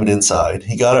examined inside.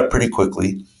 He got up pretty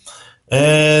quickly.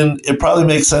 And it probably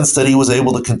makes sense that he was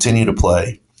able to continue to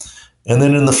play. And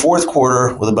then in the fourth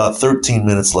quarter, with about 13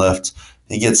 minutes left,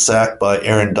 he gets sacked by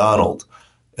Aaron Donald.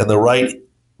 And the right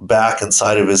back and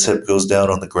side of his hip goes down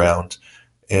on the ground.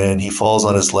 And he falls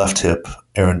on his left hip.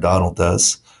 Aaron Donald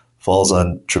does. Falls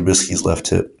on Trubisky's left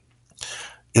hip.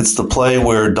 It's the play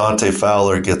where Dante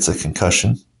Fowler gets a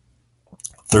concussion.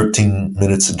 13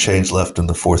 minutes and change left in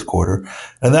the fourth quarter.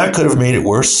 And that could have made it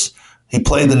worse. He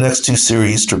played the next two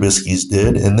series, Trubisky's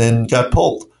did, and then got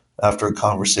pulled after a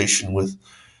conversation with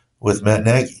Matt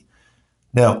Nagy.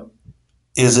 Now,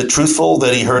 is it truthful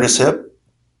that he hurt his hip?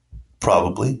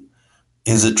 Probably.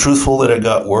 Is it truthful that it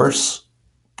got worse?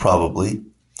 Probably.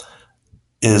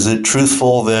 Is it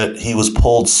truthful that he was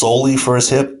pulled solely for his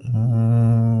hip?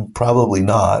 Probably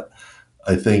not.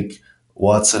 I think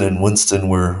Watson and Winston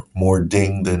were more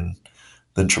dinged than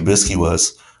Trubisky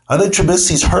was. I think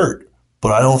Trubisky's hurt,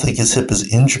 but I don't think his hip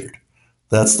is injured.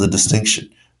 That's the distinction.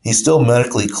 He's still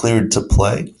medically cleared to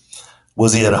play.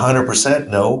 Was he at 100%?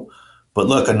 No. But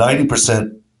look, a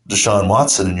 90% Deshaun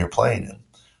Watson and you're playing him.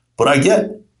 But I get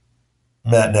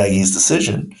Matt Nagy's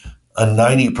decision. A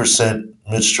 90%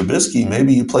 Mitch Trubisky,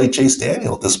 maybe you play Chase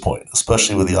Daniel at this point,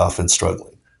 especially with the offense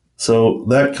struggling. So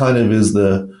that kind of is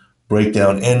the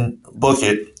breakdown. And book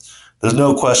it. There's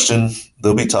no question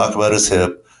there'll be talk about his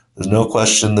hip. There's no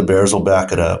question the Bears will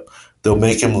back it up. They'll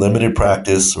make him limited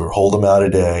practice or hold him out a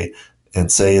day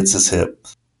and say it's his hip.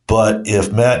 But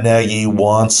if Matt Nagy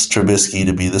wants Trubisky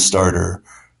to be the starter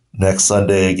next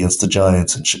Sunday against the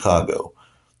Giants in Chicago,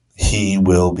 he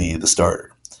will be the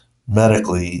starter.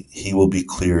 Medically, he will be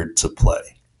cleared to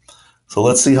play. So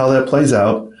let's see how that plays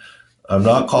out. I'm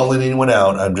not calling anyone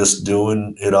out. I'm just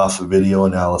doing it off of video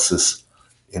analysis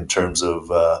in terms of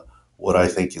what I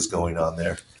think is going on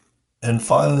there. And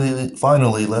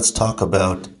finally, let's talk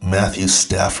about Matthew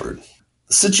Stafford.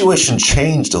 The situation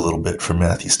changed a little bit for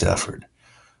Matthew Stafford.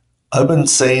 I've been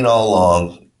saying all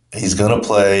along, he's going to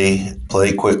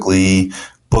play quickly,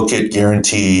 book it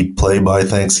guaranteed, play by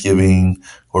Thanksgiving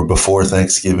or before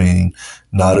Thanksgiving,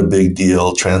 not a big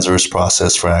deal, transverse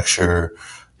process fracture,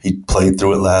 he played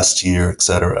through it last year,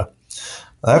 etc.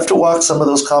 I have to walk some of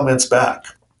those comments back.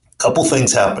 A couple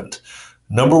things happened.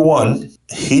 Number one,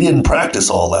 he didn't practice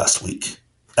all last week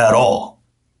at all.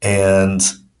 And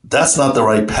that's not the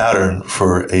right pattern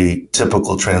for a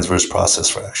typical transverse process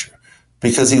fracture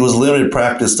because he was limited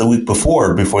practice the week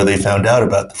before they found out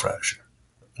about the fracture.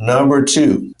 Number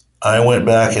two, I went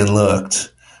back and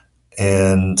looked,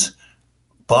 and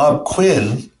Bob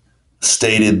Quinn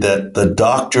stated that the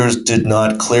doctors did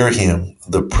not clear him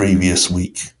the previous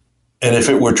week. And if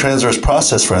it were transverse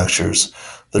process fractures,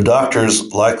 the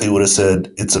doctors likely would have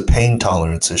said it's a pain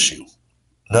tolerance issue.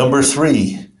 Number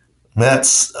three,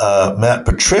 Matt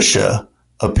Patricia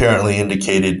apparently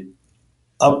indicated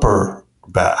upper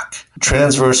back.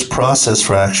 Transverse process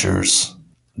fractures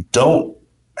don't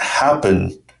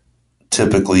happen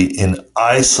typically in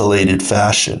isolated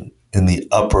fashion in the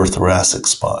upper thoracic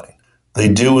spine. They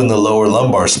do in the lower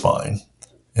lumbar spine,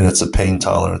 and it's a pain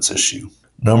tolerance issue.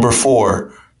 Number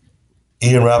four,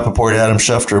 Ian Rappaport, Adam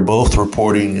Schefter, both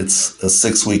reporting it's a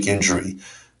 6-week injury.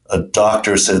 A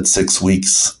doctor said 6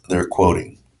 weeks, they're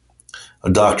quoting. A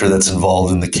doctor that's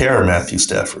involved in the care of Matthew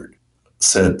Stafford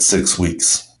said 6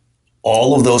 weeks.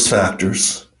 All of those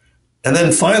factors. And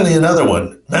then finally another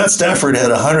one. Matt Stafford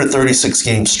had a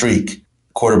 136-game streak,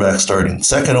 quarterback starting,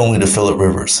 second only to Phillip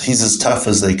Rivers. He's as tough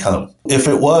as they come. If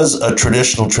it was a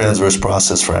traditional transverse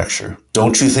process fracture,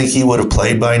 don't you think he would have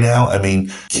played by now? I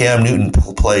mean, Cam Newton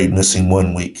played missing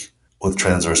 1 week with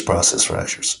transverse process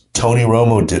fractures. Tony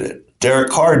Romo did it. Derek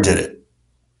Carr did it.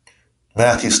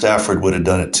 Matthew Stafford would have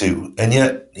done it too. And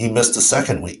yet he missed the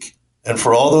second week. And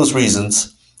for all those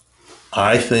reasons,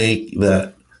 I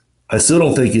still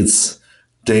don't think it's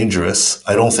dangerous.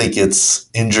 I don't think it's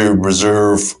injured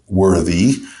reserve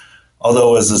worthy.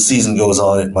 Although as the season goes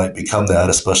on, it might become that,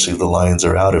 especially if the Lions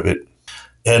are out of it.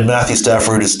 And Matthew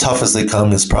Stafford, as tough as they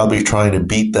come, is probably trying to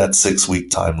beat that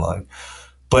 6-week timeline.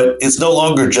 But it's no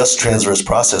longer just transverse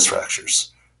process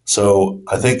fractures. So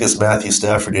I think this Matthew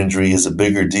Stafford injury is a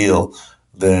bigger deal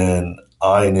than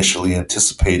I initially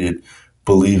anticipated,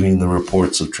 believing the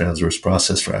reports of transverse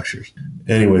process fractures.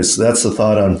 Anyways, that's the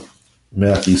thought on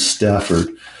Matthew Stafford.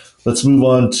 Let's move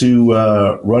on to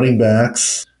running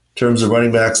backs. In terms of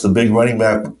running backs, the big running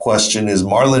back question is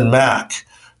Marlon Mack.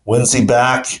 When's he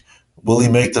back? Will he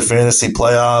make the fantasy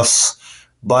playoffs?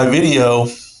 By video,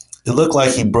 it looked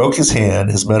like he broke his hand,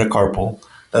 his metacarpal.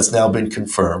 That's now been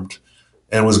confirmed,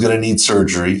 and was going to need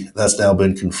surgery. That's now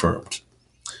been confirmed.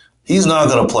 He's not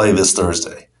going to play this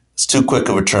Thursday. It's too quick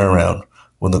of a turnaround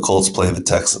when the Colts play the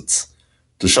Texans.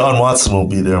 Deshaun Watson will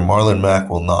be there. Marlon Mack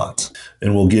will not.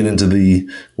 And we'll get into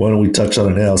why don't we touch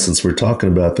on it now since we're talking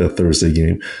about that Thursday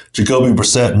game. Jacoby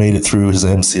Brissett made it through his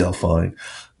MCL fine,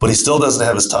 but he still doesn't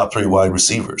have his top 3 wide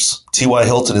receivers. T.Y.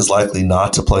 Hilton is likely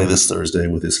not to play this Thursday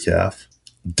with his calf.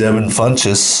 Devin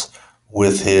Funchess,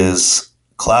 with his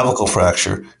clavicle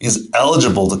fracture, is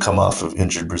eligible to come off of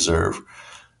injured reserve.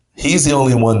 He's the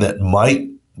only one that might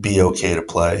be okay to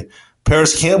play.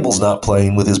 Paris Campbell's not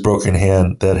playing with his broken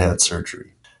hand that had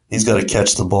surgery. He's got to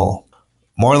catch the ball.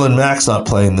 Marlon Mack's not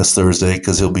playing this Thursday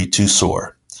because he'll be too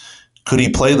sore. Could he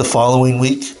play the following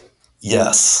week?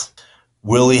 Yes.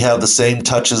 Will he have the same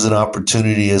touches and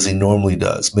opportunity as he normally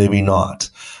does? Maybe not.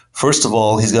 First of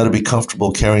all, he's got to be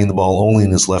comfortable carrying the ball only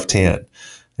in his left hand.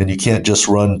 And you can't just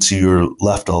run to your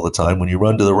left all the time. When you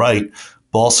run to the right,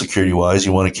 ball security-wise,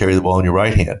 you want to carry the ball in your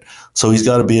right hand. So he's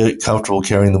got to be comfortable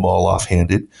carrying the ball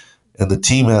off-handed. And the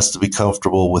team has to be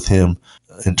comfortable with him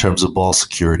in terms of ball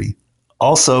security.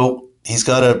 Also, he's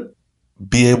got to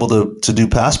be able to do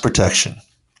pass protection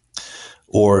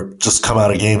or just come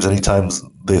out of games anytime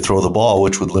they throw the ball,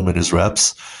 which would limit his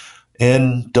reps.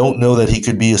 And don't know that he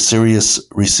could be a serious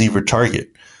receiver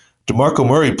target. DeMarco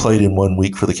Murray played in 1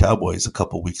 week for the Cowboys a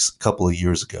couple of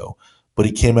years ago, but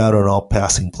he came out on all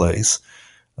passing plays.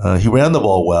 He ran the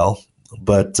ball well,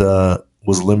 but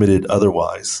was limited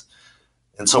otherwise.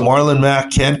 And so Marlon Mack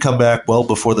can come back well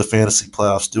before the fantasy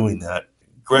playoffs doing that.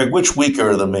 Greg, which week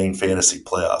are the main fantasy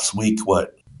playoffs? Week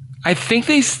what? I think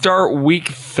they start week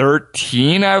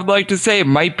 13, I would like to say. It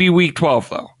might be week 12,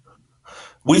 though.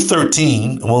 Week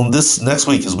 13, well, this next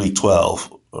week is week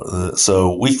 12.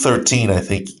 So week 13, I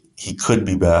think he could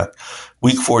be back.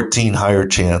 Week 14, higher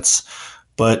chance.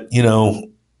 But,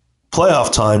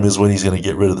 playoff time is when he's going to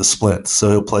get rid of the splint.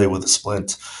 So he'll play with the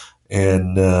splint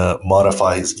and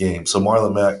modify his game. So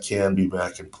Marlon Mack can be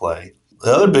back in play.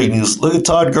 The other big news, look at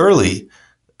Todd Gurley.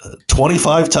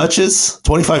 25 touches,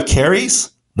 25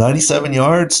 carries, 97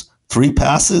 yards, 3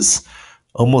 passes,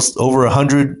 almost over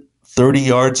 130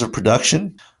 yards of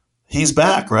production. He's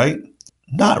back, right?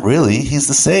 Not really. He's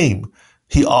the same.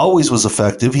 He always was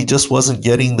effective. He just wasn't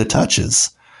getting the touches.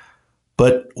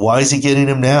 But why is he getting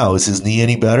them now? Is his knee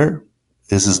any better?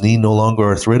 Is his knee no longer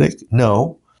arthritic?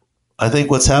 No. I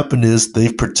think what's happened is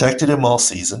they've protected him all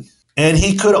season. And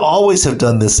he could always have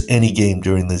done this any game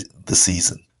during the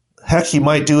season. Heck, he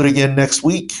might do it again next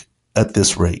week at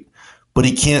this rate. But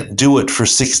he can't do it for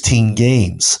 16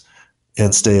 games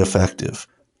and stay effective.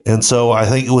 And so I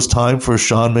think it was time for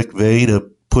Sean McVay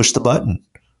to push the button,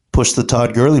 push the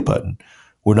Todd Gurley button.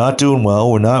 We're not doing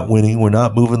well. We're not winning. We're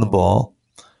not moving the ball.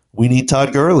 We need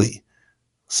Todd Gurley.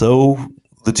 So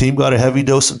the team got a heavy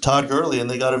dose of Todd Gurley and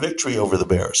they got a victory over the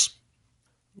Bears.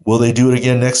 Will they do it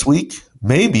again next week?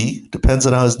 Maybe. Depends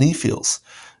on how his knee feels.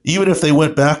 Even if they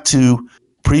went back to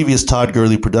previous Todd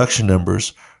Gurley production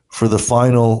numbers for the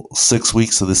final 6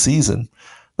 weeks of the season,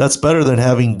 that's better than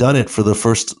having done it for the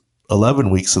first 11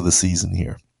 weeks of the season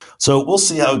here. So we'll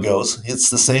see how it goes. It's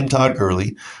the same Todd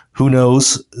Gurley. Who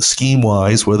knows,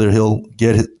 scheme-wise, whether he'll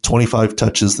get 25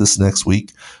 touches this next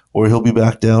week or he'll be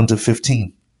back down to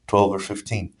 15, 12 or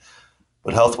 15.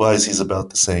 But health-wise, he's about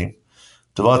the same.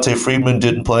 Devontae Freeman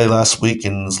didn't play last week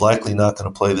and is likely not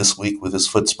going to play this week with his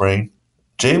foot sprain.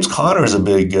 James Conner is a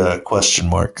big question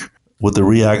mark with the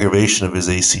re-aggravation of his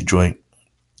AC joint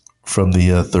from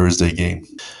the Thursday game.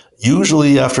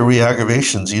 Usually after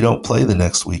re-aggravations, you don't play the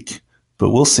next week. But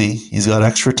we'll see. He's got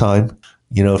extra time.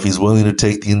 If he's willing to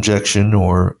take the injection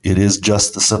or it is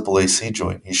just the simple AC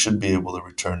joint, he should be able to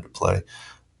return to play.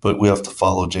 But we have to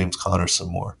follow James Conner some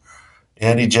more.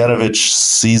 Andy Janovic's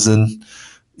season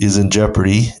is in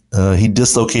jeopardy. He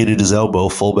dislocated his elbow,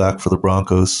 fullback for the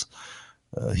Broncos.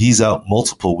 He's out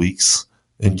multiple weeks,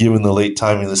 and given the late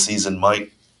timing of the season,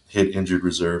 might hit injured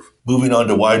reserve. Moving on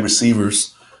to wide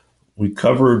receivers, we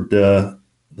covered the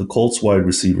Colts wide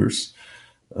receivers.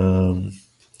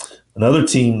 Another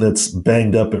team that's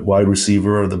banged up at wide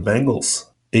receiver are the Bengals.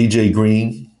 A.J.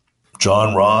 Green,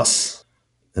 John Ross,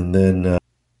 and then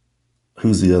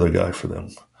who's the other guy for them?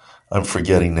 I'm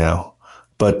forgetting now.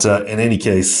 But in any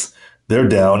case, they're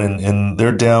down, and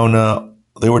they're down.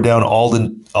 They were down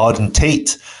Auden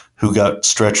Tate, who got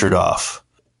stretchered off.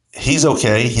 He's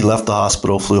okay. He left the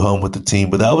hospital, flew home with the team,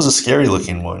 but that was a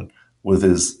scary-looking one with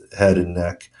his head and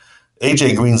neck.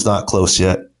 A.J. Green's not close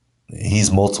yet.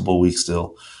 He's multiple weeks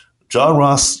still. John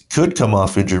Ross could come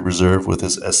off injured reserve with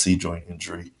his SC joint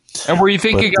injury. And were you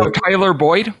thinking of Tyler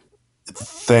Boyd?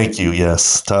 Thank you,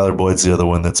 yes. Tyler Boyd's the other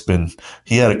one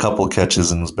he had a couple of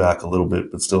catches and was back a little bit,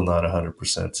 but still not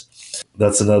 100%.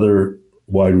 That's another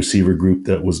wide receiver group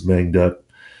that was banged up.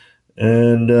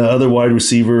 And other wide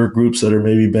receiver groups that are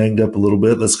maybe banged up a little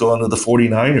bit. Let's go on to the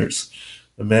 49ers.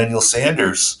 Emmanuel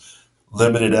Sanders,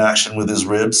 limited action with his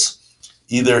ribs.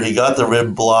 Either he got the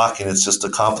rib block and it's just a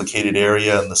complicated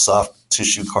area in the soft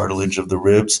tissue cartilage of the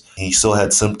ribs. He still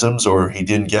had symptoms, or he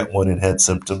didn't get one and had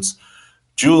symptoms.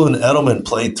 Julian Edelman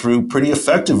played through pretty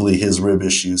effectively his rib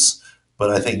issues,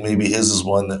 but I think maybe his is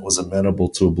one that was amenable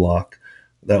to a block.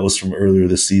 That was from earlier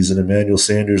this season. Emmanuel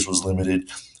Sanders was limited.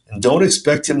 And don't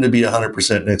expect him to be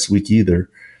 100% next week either.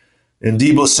 And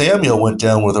Deebo Samuel went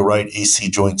down with a right AC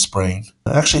joint sprain.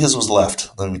 Actually, his was left.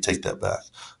 Let me take that back.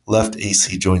 Left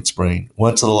AC joint sprain.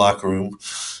 Went to the locker room,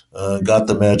 got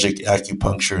the magic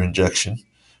acupuncture injection,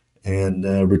 and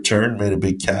returned, made a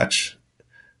big catch.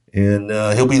 And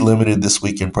he'll be limited this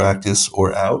week in practice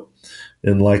or out,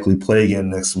 and likely play again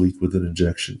next week with an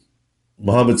injection.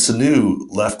 Mohamed Sanu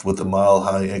left with a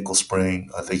mile-high ankle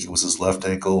sprain. I think it was his left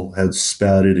ankle, had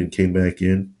spatted and came back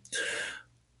in.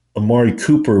 Amari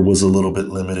Cooper was a little bit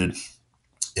limited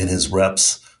in his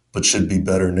reps, but should be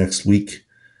better next week.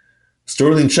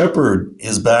 Sterling Shepard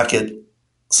is back at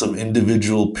some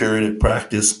individual period at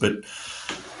practice, but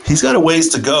he's got a ways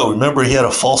to go. Remember, he had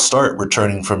a false start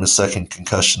returning from his second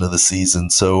concussion of the season,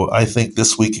 so I think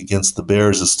this week against the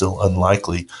Bears is still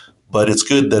unlikely. But it's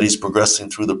good that he's progressing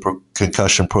through the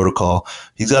concussion protocol.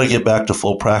 He's got to get back to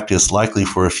full practice, likely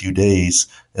for a few days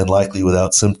and likely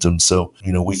without symptoms. So,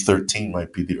 week 13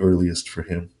 might be the earliest for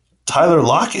him. Tyler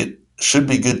Lockett should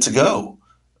be good to go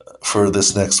for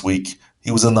this next week. He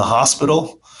was in the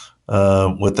hospital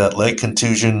with that leg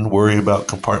contusion, worry about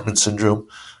compartment syndrome.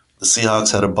 The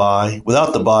Seahawks had a bye.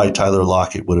 Without the bye, Tyler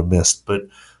Lockett would have missed. But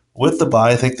with the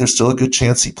bye, I think there's still a good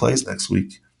chance he plays next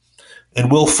week. And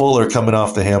Will Fuller coming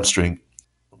off the hamstring.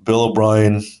 Bill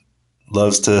O'Brien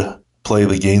loves to play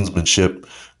the gamesmanship.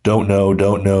 Don't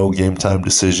know, game time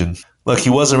decision. Look, he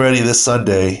wasn't ready this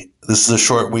Sunday. This is a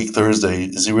short week Thursday.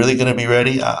 Is he really going to be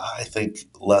ready? I think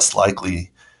less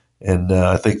likely. And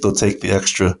I think they'll take the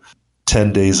extra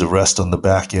 10 days of rest on the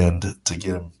back end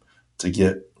to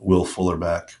get Will Fuller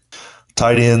back.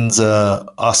 Tight ends,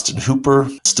 Austin Hooper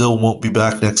still won't be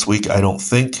back next week, I don't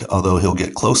think, although he'll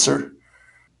get closer.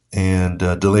 And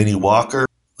Delaney Walker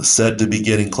is said to be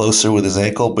getting closer with his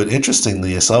ankle. But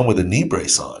interestingly, I saw him with a knee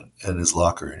brace on in his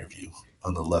locker interview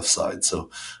on the left side. So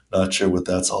not sure what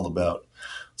that's all about.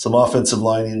 Some offensive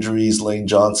line injuries. Lane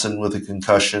Johnson with a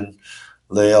concussion.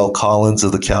 Lael Collins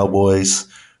of the Cowboys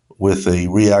with a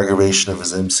re-aggravation of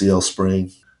his MCL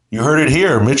sprain. You heard it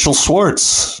here. Mitchell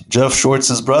Schwartz, Jeff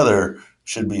Schwartz's brother,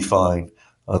 should be fine,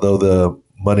 although the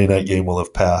Monday night game will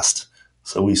have passed.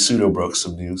 So we pseudo-broke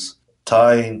some news.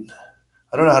 Ty,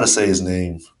 I don't know how to say his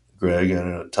name, Greg. I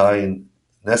don't know. Ty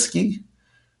Neski?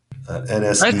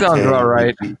 That sounds about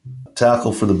right.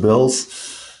 Tackle for the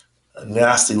Bills. A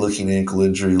nasty-looking ankle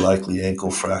injury, likely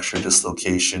ankle fracture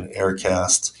dislocation, air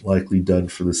cast, likely done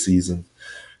for the season.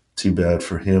 Too bad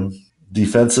for him.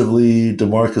 Defensively,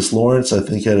 DeMarcus Lawrence, I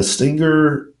think, had a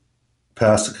stinger,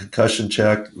 passed a concussion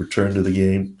check, returned to the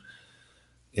game.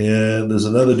 And there's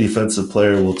another defensive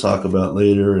player we'll talk about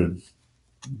later, and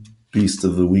Beast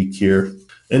of the Week here.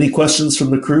 Any questions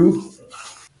from the crew?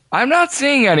 I'm not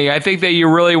seeing any. I think that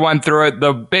you really went through it.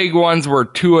 The big ones were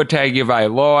Tua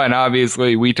Tagovailoa, and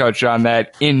obviously we touched on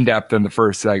that in depth in the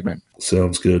first segment.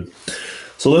 Sounds good.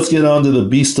 So let's get on to the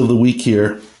Beast of the Week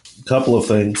here. A couple of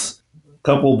things. A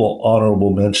couple of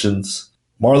honorable mentions.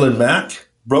 Marlon Mack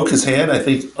broke his hand, I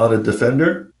think, on a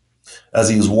defender as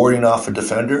he was warding off a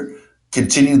defender.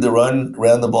 Continued the run,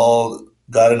 ran the ball,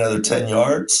 got another 10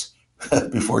 yards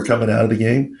before coming out of the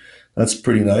game. That's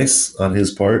pretty nice on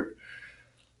his part.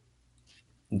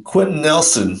 Quentin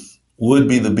Nelson would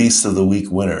be the Beast of the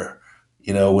Week winner,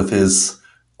 with his,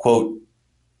 quote,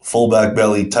 fullback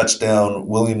belly touchdown,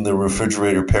 William the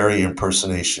Refrigerator Perry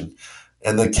impersonation,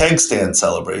 and the keg stand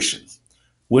celebration,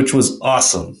 which was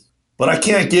awesome. But I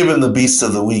can't give him the Beast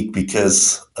of the Week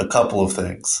because a couple of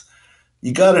things.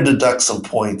 You got to deduct some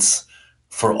points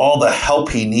for all the help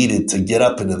he needed to get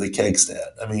up into the keg stand.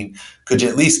 I mean, could you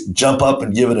at least jump up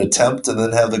and give an attempt and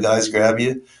then have the guys grab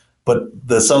you? But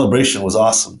the celebration was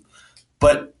awesome.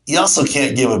 But you also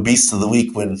can't give a Beast of the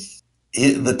Week when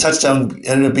the touchdown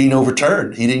ended up being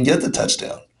overturned. He didn't get the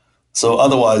touchdown. So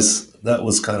otherwise, that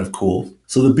was kind of cool.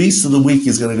 So the Beast of the Week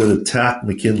is going to go to Takk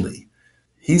McKinley.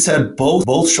 He's had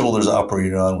both shoulders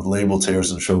operated on with labral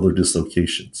tears and shoulder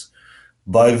dislocations.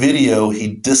 By video,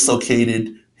 he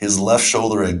dislocated his left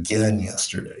shoulder again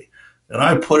yesterday. And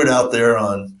I put it out there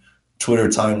on Twitter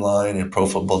timeline and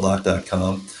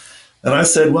ProFootballDoc.com. And I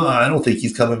said, well, I don't think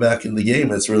he's coming back in the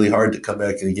game. It's really hard to come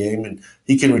back in the game. And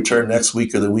he can return next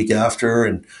week or the week after.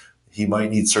 And he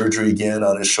might need surgery again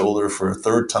on his shoulder for a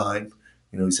third time.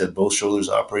 He's had both shoulders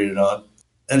operated on.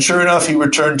 And sure enough, he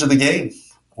returned to the game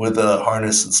with a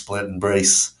harness and splint and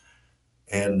brace.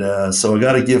 And so I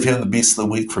got to give him the Beast of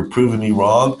the Week for proving me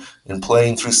wrong and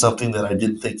playing through something that I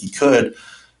didn't think he could.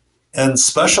 And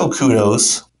special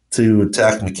kudos to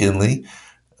Takk McKinley.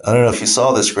 I don't know if you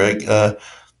saw this, Greg.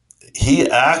 He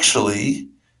actually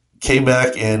came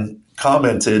back and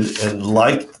commented and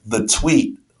liked the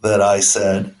tweet that I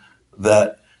said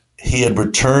that he had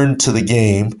returned to the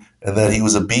game and that he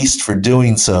was a beast for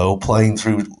doing so, playing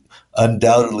through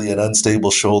undoubtedly an unstable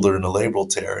shoulder and a labral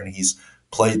tear, and he's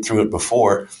played through it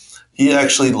before. He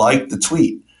actually liked the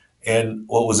tweet. And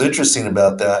what was interesting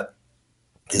about that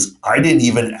is I didn't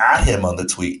even at him on the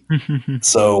tweet.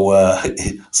 So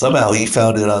somehow he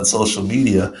found it on social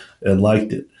media and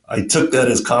liked it. I took that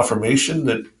as confirmation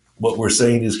that what we're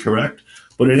saying is correct.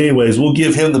 But anyways, we'll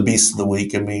give him the Beast of the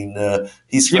Week. I mean,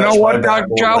 he's you know what, Dr.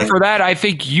 Chow, for that, I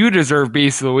think you deserve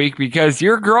Beast of the Week because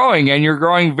you're growing and you're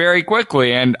growing very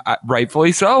quickly, and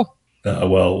rightfully so.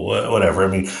 Well, whatever. I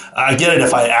mean, I get it.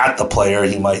 If I at the player,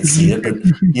 he might see it, but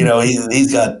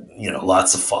he's got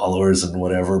lots of followers and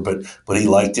whatever. But he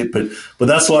liked it. But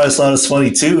that's why I thought it's funny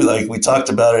too. Like we talked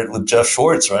about it with Jeff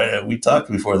Schwartz, right? We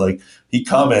talked before. Like he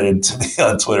commented to me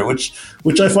on Twitter, which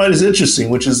I find is interesting,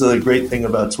 which is a great thing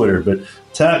about Twitter. But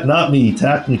Takk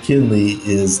McKinley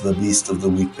is the Beast of the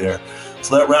Week there.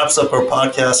 So that wraps up our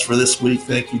podcast for this week.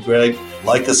 Thank you, Greg.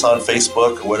 Like us on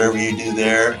Facebook or whatever you do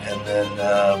there. And then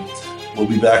we'll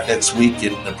be back next week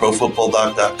in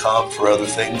profootballdoc.com for other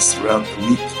things throughout the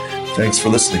week. Thanks for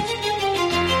listening.